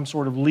preacher or some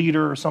sort of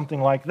leader or something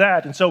like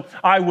that, and so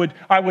I would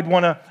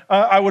want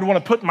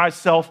to put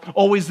myself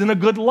always in a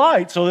good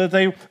light so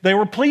that they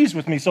were pleased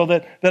with me, so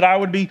that I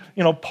would be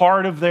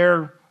part of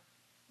their,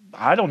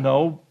 I don't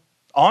know,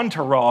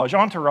 entourage.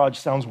 Entourage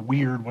sounds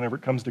weird whenever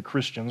it comes to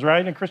Christians,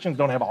 right? And Christians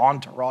don't have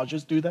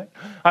entourages, do they?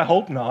 I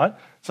hope not.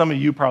 Some of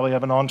you probably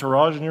have an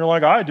entourage and you're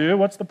like, I do.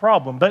 What's the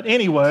problem? But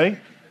anyway,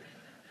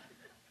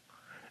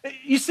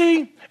 you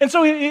see, and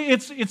so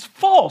it's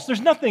false. There's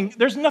nothing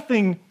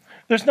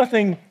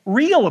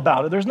real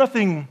about it. There's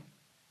nothing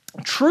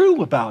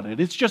true about it.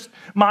 It's just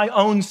my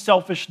own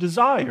selfish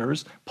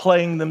desires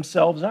playing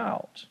themselves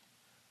out.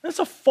 That's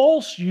a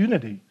false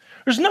unity.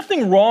 There's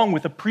nothing wrong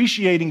with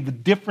appreciating the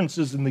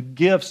differences in the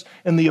gifts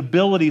and the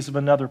abilities of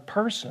another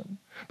person.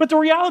 But the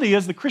reality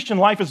is the Christian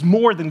life is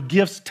more than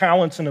gifts,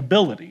 talents, and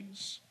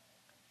abilities.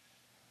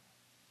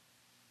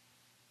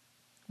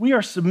 We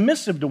are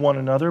submissive to one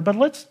another, but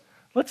let's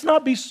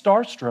not be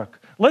starstruck.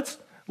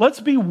 Let's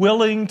be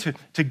willing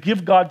to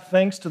give God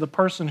thanks to the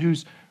person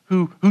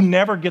who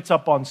never gets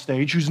up on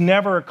stage, who's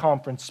never a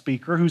conference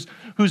speaker,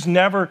 who's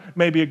never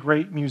maybe a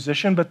great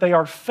musician, but they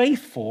are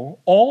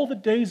faithful all the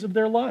days of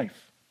their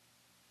life.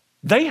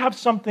 They have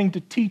something to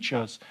teach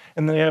us,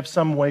 and they have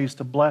some ways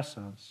to bless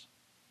us.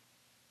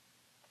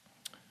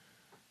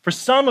 For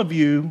some of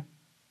you,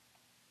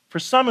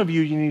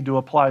 you need to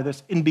apply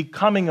this in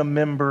becoming a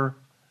member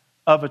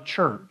of a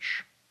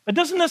church. It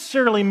doesn't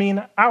necessarily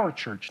mean our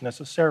church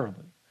necessarily.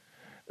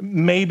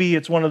 Maybe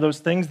it's one of those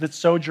things that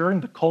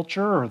Sojourn, the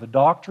culture or the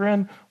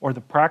doctrine or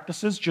the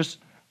practices,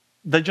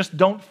 they just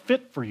don't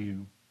fit for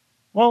you.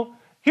 Well,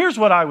 here's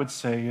what I would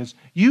say is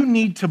you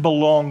need to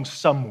belong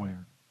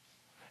somewhere.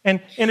 And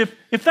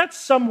if that's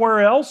somewhere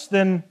else,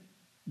 then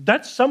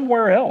that's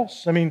somewhere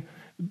else. I mean,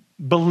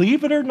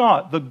 believe it or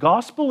not, the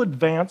gospel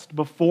advanced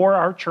before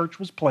our church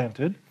was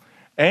planted,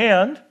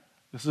 and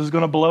this is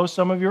going to blow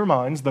some of your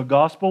minds, the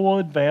gospel will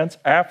advance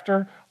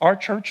after our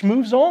church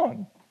moves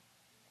on.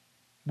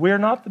 We're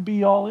not the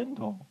be-all,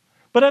 end-all.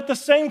 But at the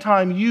same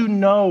time,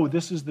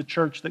 this is the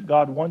church that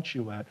God wants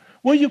you at.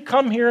 Will you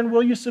come here and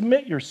will you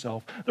submit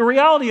yourself? The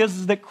reality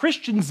is that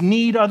Christians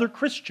need other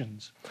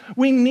Christians.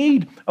 We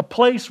need a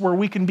place where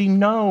we can be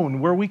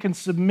known, where we can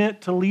submit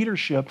to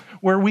leadership,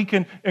 where we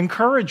can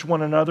encourage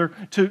one another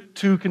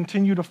to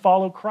continue to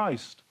follow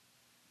Christ.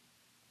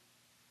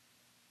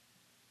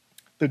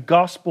 The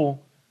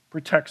gospel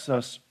protects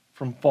us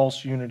from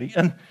false unity.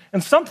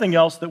 And something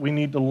else that we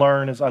need to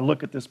learn as I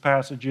look at this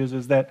passage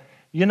is that,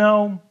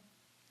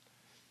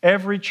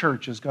 every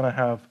church is going to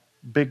have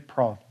big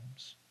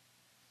problems.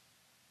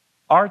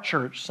 Our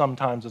church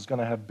sometimes is going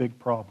to have big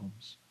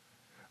problems.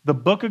 The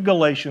book of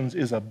Galatians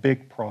is a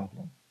big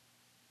problem.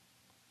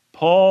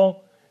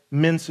 Paul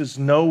minces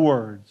no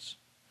words.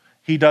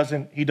 He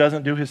doesn't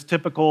do his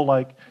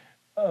typical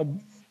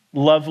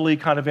lovely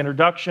kind of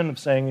introduction of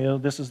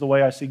saying, this is the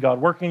way I see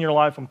God working in your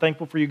life. I'm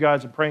thankful for you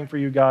guys. I'm praying for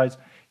you guys.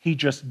 He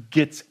just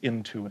gets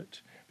into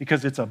it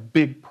because it's a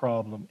big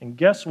problem. And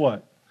guess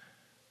what?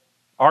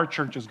 Our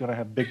church is going to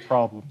have big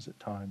problems at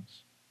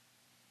times.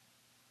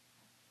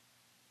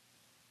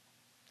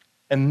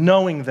 And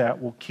knowing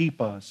that will keep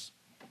us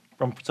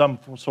from some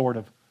sort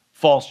of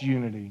false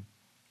unity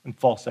and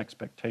false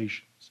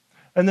expectations.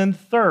 And then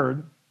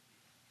third,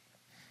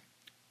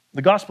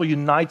 the gospel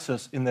unites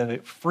us in that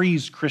it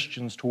frees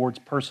Christians towards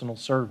personal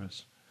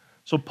service.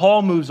 So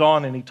Paul moves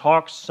on and he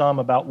talks some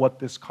about what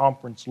this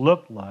conference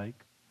looked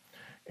like.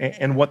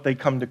 and what they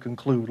come to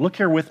conclude. Look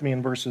here with me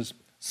in verses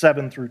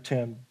 7 through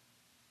 10.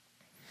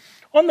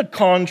 On the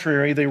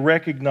contrary, they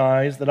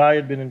recognized that I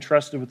had been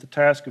entrusted with the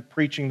task of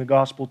preaching the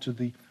gospel to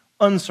the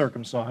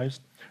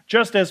uncircumcised,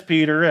 just as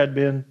Peter had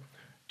been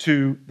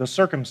to the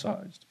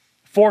circumcised.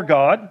 For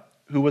God,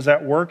 who was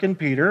at work in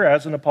Peter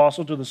as an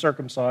apostle to the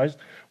circumcised,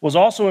 was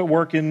also at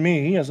work in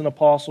me as an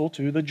apostle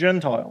to the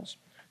Gentiles.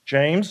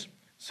 James,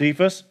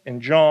 Cephas,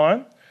 and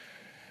John,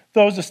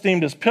 those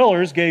esteemed as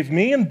pillars, gave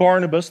me and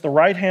Barnabas the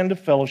right hand of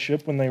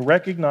fellowship when they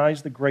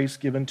recognized the grace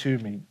given to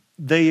me.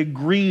 They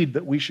agreed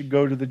that we should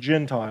go to the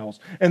Gentiles,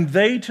 and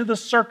they to the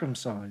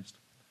circumcised.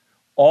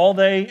 All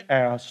they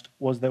asked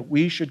was that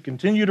we should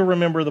continue to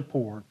remember the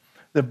poor,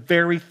 the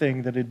very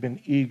thing that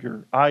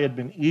I had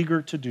been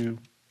eager to do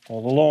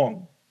all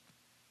along.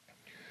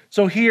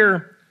 So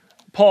here,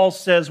 Paul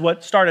says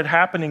what started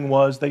happening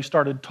was they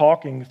started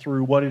talking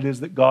through what it is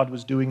that God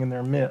was doing in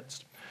their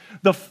midst.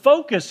 The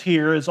focus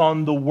here is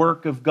on the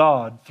work of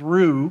God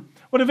through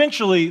what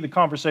eventually the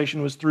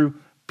conversation was through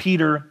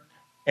Peter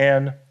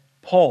and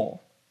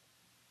Paul.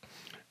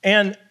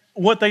 And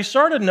what they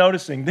started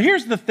noticing,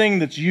 here's the thing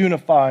that's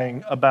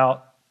unifying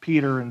about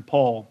Peter and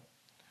Paul,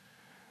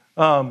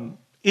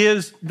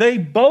 is they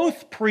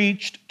both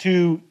preached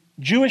to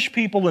Jewish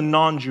people and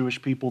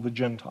non-Jewish people, the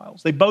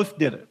Gentiles. They both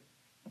did it.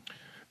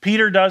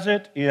 Peter does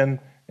it in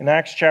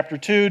Acts chapter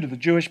 2 to the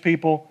Jewish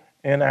people,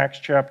 and Acts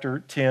chapter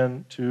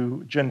 10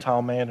 to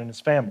Gentile man and his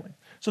family.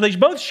 So they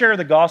both share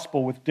the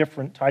gospel with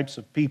different types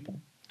of people.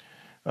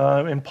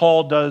 And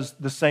Paul does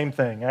the same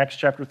thing. Acts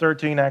chapter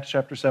 13, Acts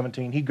chapter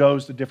 17, he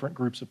goes to different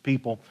groups of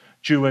people,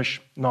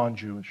 Jewish,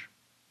 non-Jewish.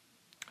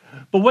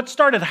 But what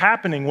started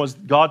happening was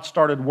God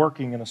started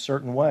working in a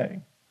certain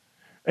way.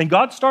 And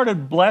God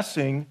started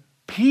blessing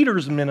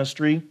Peter's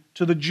ministry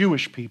to the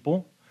Jewish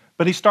people,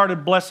 but he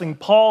started blessing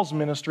Paul's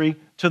ministry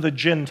to the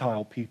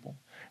Gentile people.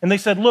 And they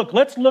said, look,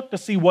 let's look to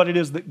see what it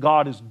is that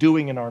God is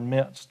doing in our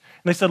midst.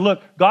 And they said,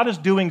 look, God is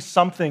doing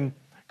something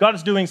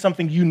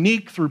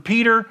unique through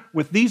Peter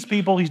with these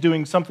people. He's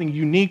doing something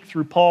unique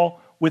through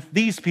Paul with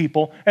these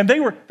people. And they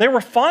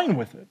were fine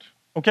with it.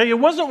 Okay, it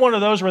wasn't one of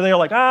those where they were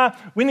like,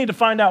 we need to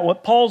find out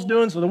what Paul's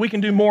doing so that we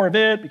can do more of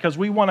it because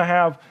we want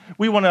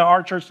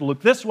our church to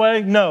look this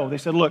way. No, they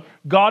said, look,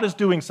 God is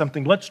doing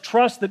something. Let's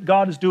trust that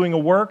God is doing a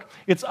work.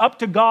 It's up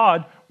to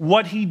God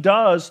what he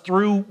does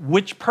through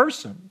which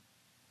person.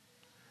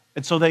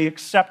 And so they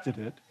accepted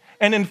it.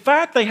 And in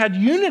fact, they had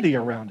unity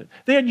around it.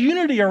 They had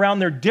unity around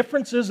their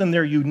differences and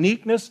their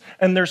uniqueness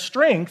and their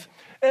strength.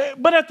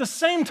 But at the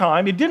same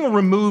time, it didn't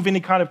remove any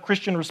kind of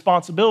Christian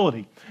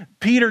responsibility.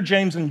 Peter,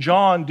 James, and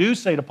John do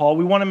say to Paul,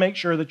 we want to make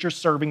sure that you're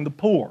serving the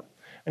poor.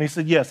 And he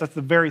said, yes, that's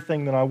the very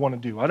thing that I want to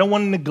do. I don't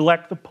want to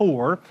neglect the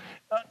poor,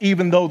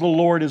 even though the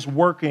Lord is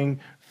working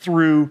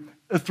through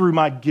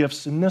my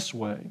gifts in this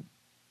way.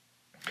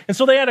 And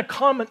so they had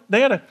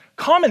a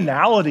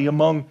commonality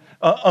among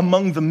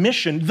the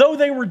mission, though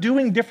they were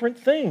doing different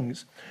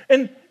things.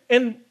 And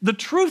the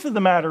truth of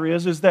the matter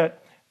is that,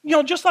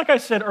 just like I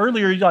said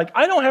earlier,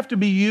 I don't have to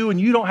be you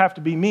and you don't have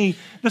to be me.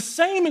 The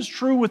same is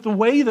true with the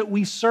way that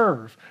we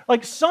serve.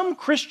 Like some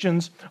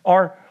Christians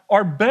are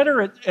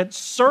better at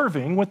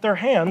serving with their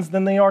hands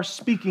than they are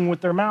speaking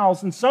with their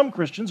mouths. And some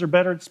Christians are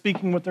better at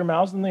speaking with their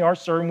mouths than they are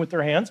serving with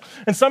their hands.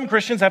 And some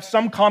Christians have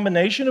some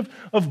combination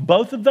of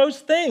both of those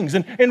things.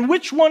 And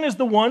which one is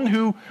the one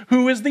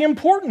who is the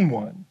important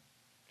one?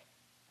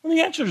 Well,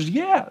 the answer is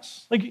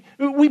yes.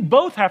 We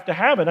both have to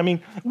have it. I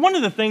mean, one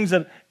of the things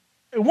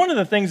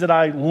that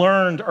I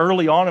learned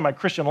early on in my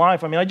Christian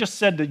life, I just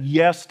said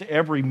yes to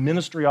every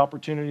ministry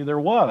opportunity there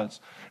was.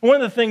 And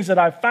one of the things that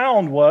I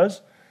found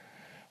was,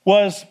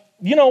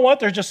 you know what?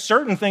 There's just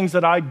certain things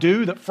that I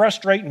do that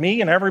frustrate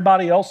me and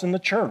everybody else in the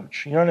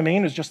church. You know what I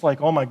mean? It's just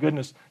like, oh my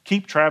goodness,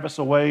 keep Travis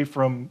away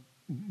from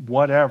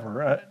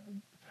whatever.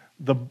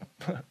 The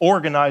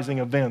organizing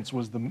events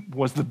was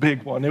the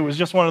big one. It was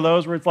just one of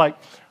those where it's like,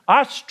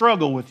 I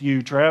struggle with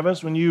you,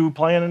 Travis, when you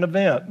plan an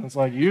event. And it's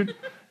like,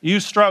 you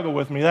struggle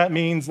with me. That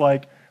means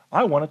like,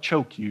 I want to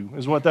choke you,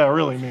 is what that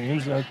really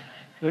means.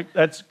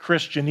 That's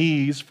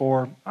Christianese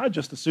for, I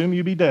just assume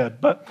you be dead.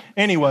 But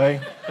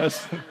anyway,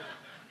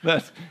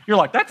 you're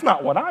like, that's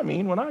not what I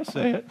mean when I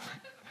say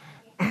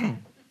it.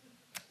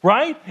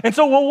 Right? And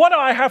so, well, what do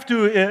I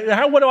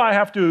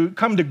have to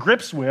come to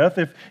grips with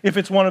if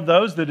it's one of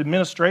those that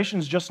administration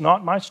is just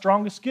not my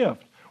strongest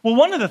gift? Well,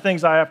 one of the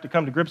things I have to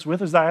come to grips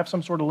with is that I have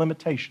some sort of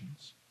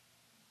limitations.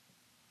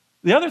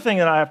 The other thing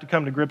that I have to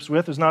come to grips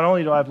with is not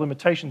only do I have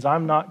limitations,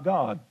 I'm not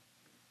God.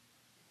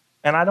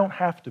 And I don't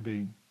have to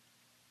be.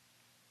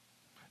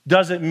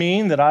 Does it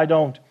mean that I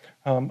don't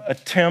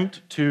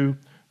attempt to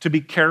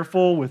be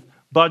careful with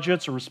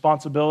budgets or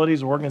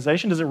responsibilities or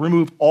organization? Does it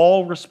remove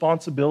all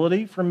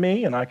responsibility from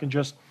me and I can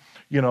just,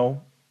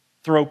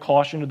 throw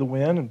caution to the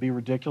wind and be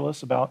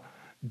ridiculous about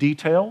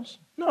details?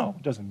 No,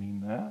 it doesn't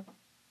mean that.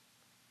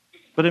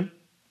 But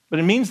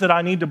it means that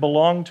I need to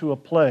belong to a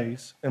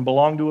place and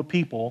belong to a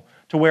people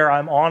to where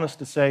I'm honest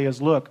to say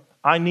is, look,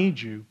 I need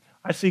you.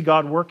 I see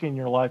God working in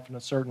your life in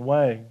a certain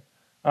way.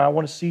 I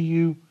want to see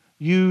you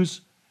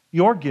use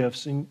your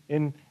gifts,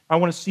 and I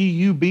want to see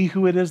you be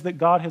who it is that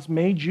God has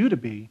made you to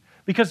be.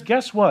 Because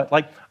guess what?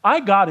 Like, I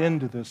got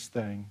into this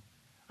thing.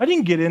 I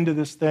didn't get into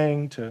this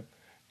thing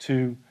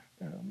to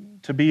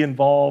be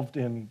involved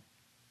in,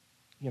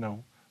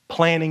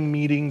 planning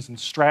meetings and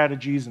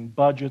strategies and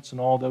budgets and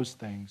all those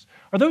things.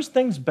 Are those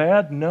things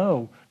bad?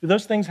 No. Do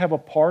those things have a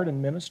part in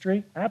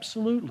ministry?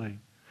 Absolutely.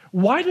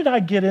 Why did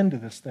I get into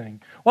this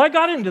thing? Well, I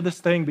got into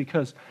this thing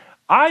because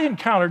I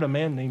encountered a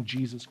man named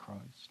Jesus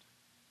Christ,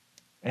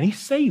 and he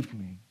saved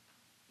me.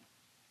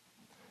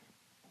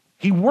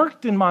 He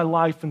worked in my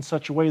life in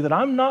such a way that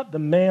I'm not the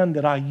man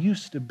that I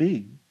used to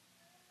be.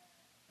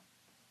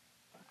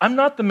 I'm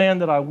not the man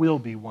that I will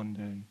be one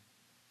day.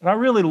 And I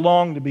really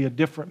long to be a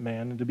different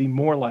man and to be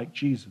more like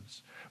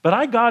Jesus. But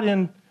I got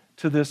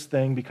into this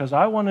thing because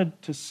I wanted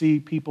to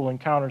see people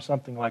encounter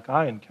something like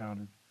I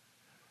encountered.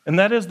 And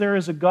that is, there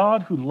is a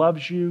God who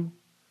loves you,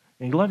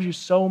 and he loves you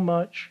so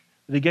much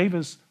that he gave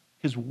his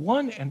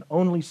one and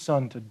only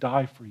Son to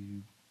die for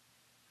you.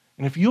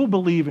 And if you'll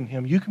believe in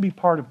him, you can be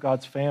part of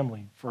God's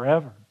family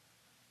forever.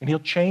 And he'll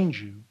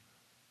change you.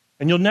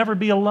 And you'll never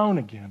be alone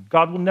again.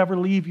 God will never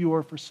leave you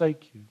or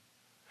forsake you.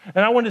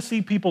 And I wanted to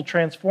see people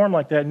transform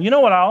like that. And you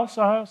know what else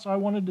I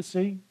wanted to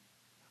see?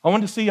 I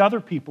wanted to see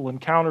other people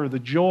encounter the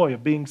joy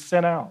of being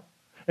sent out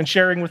and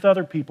sharing with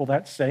other people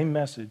that same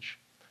message,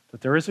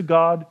 that there is a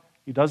God,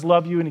 he does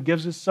love you, and he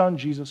gives his Son,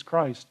 Jesus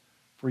Christ,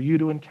 for you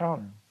to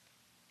encounter.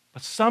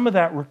 But some of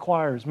that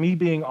requires me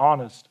being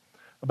honest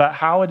about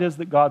how it is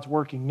that God's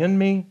working in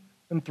me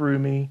and through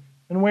me,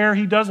 and where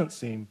he doesn't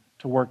seem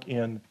to work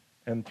in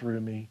and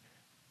through me,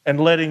 and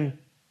letting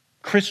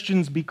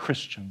Christians be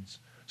Christians,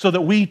 so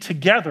that we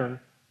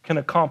together can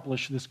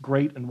accomplish this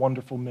great and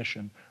wonderful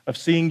mission of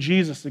seeing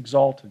Jesus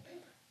exalted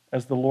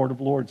as the Lord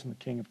of Lords and the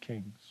King of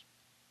Kings.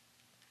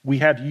 We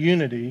have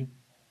unity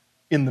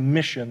in the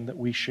mission that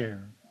we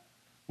share.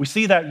 We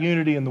see that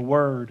unity in the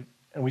Word,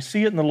 and we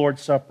see it in the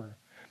Lord's Supper.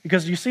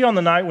 Because you see, on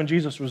the night when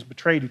Jesus was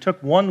betrayed, he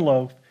took one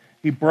loaf,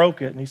 he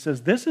broke it, and he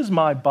says, "This is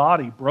my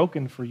body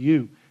broken for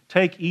you.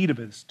 Take, eat of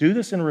it. Do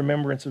this in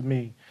remembrance of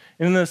me."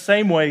 And in the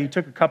same way, he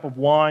took a cup of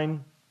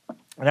wine,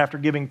 and after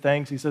giving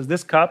thanks, he says,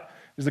 "This cup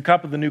is the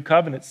cup of the new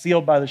covenant,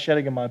 sealed by the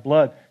shedding of my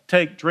blood.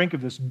 Take, drink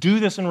of this. Do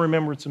this in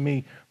remembrance of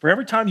me. For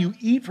every time you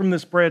eat from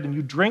this bread and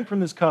you drink from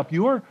this cup,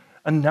 you are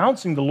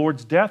announcing the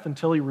Lord's death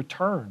until he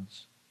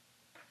returns."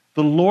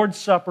 The Lord's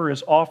Supper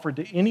is offered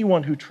to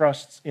anyone who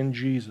trusts in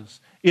Jesus.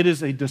 It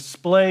is a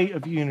display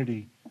of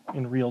unity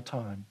in real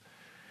time.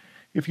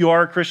 If you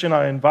are a Christian,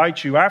 I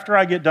invite you, after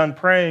I get done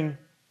praying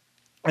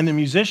and the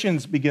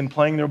musicians begin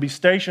playing, there will be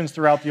stations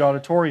throughout the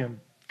auditorium.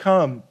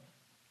 Come.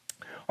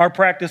 Our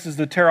practice is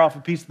to tear off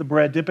a piece of the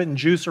bread, dip it in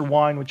juice or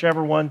wine,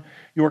 whichever one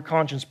your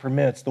conscience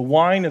permits. The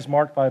wine is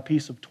marked by a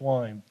piece of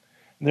twine.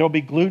 And there will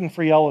be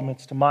gluten-free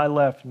elements to my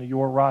left and to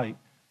your right,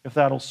 if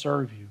that'll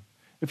serve you.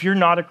 If you're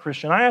not a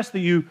Christian, I ask that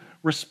you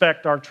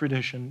respect our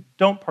tradition.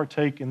 Don't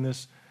partake in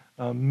this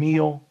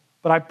meal,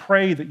 but I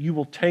pray that you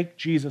will take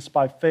Jesus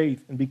by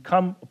faith and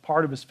become a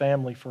part of his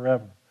family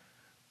forever.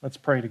 Let's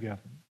pray together.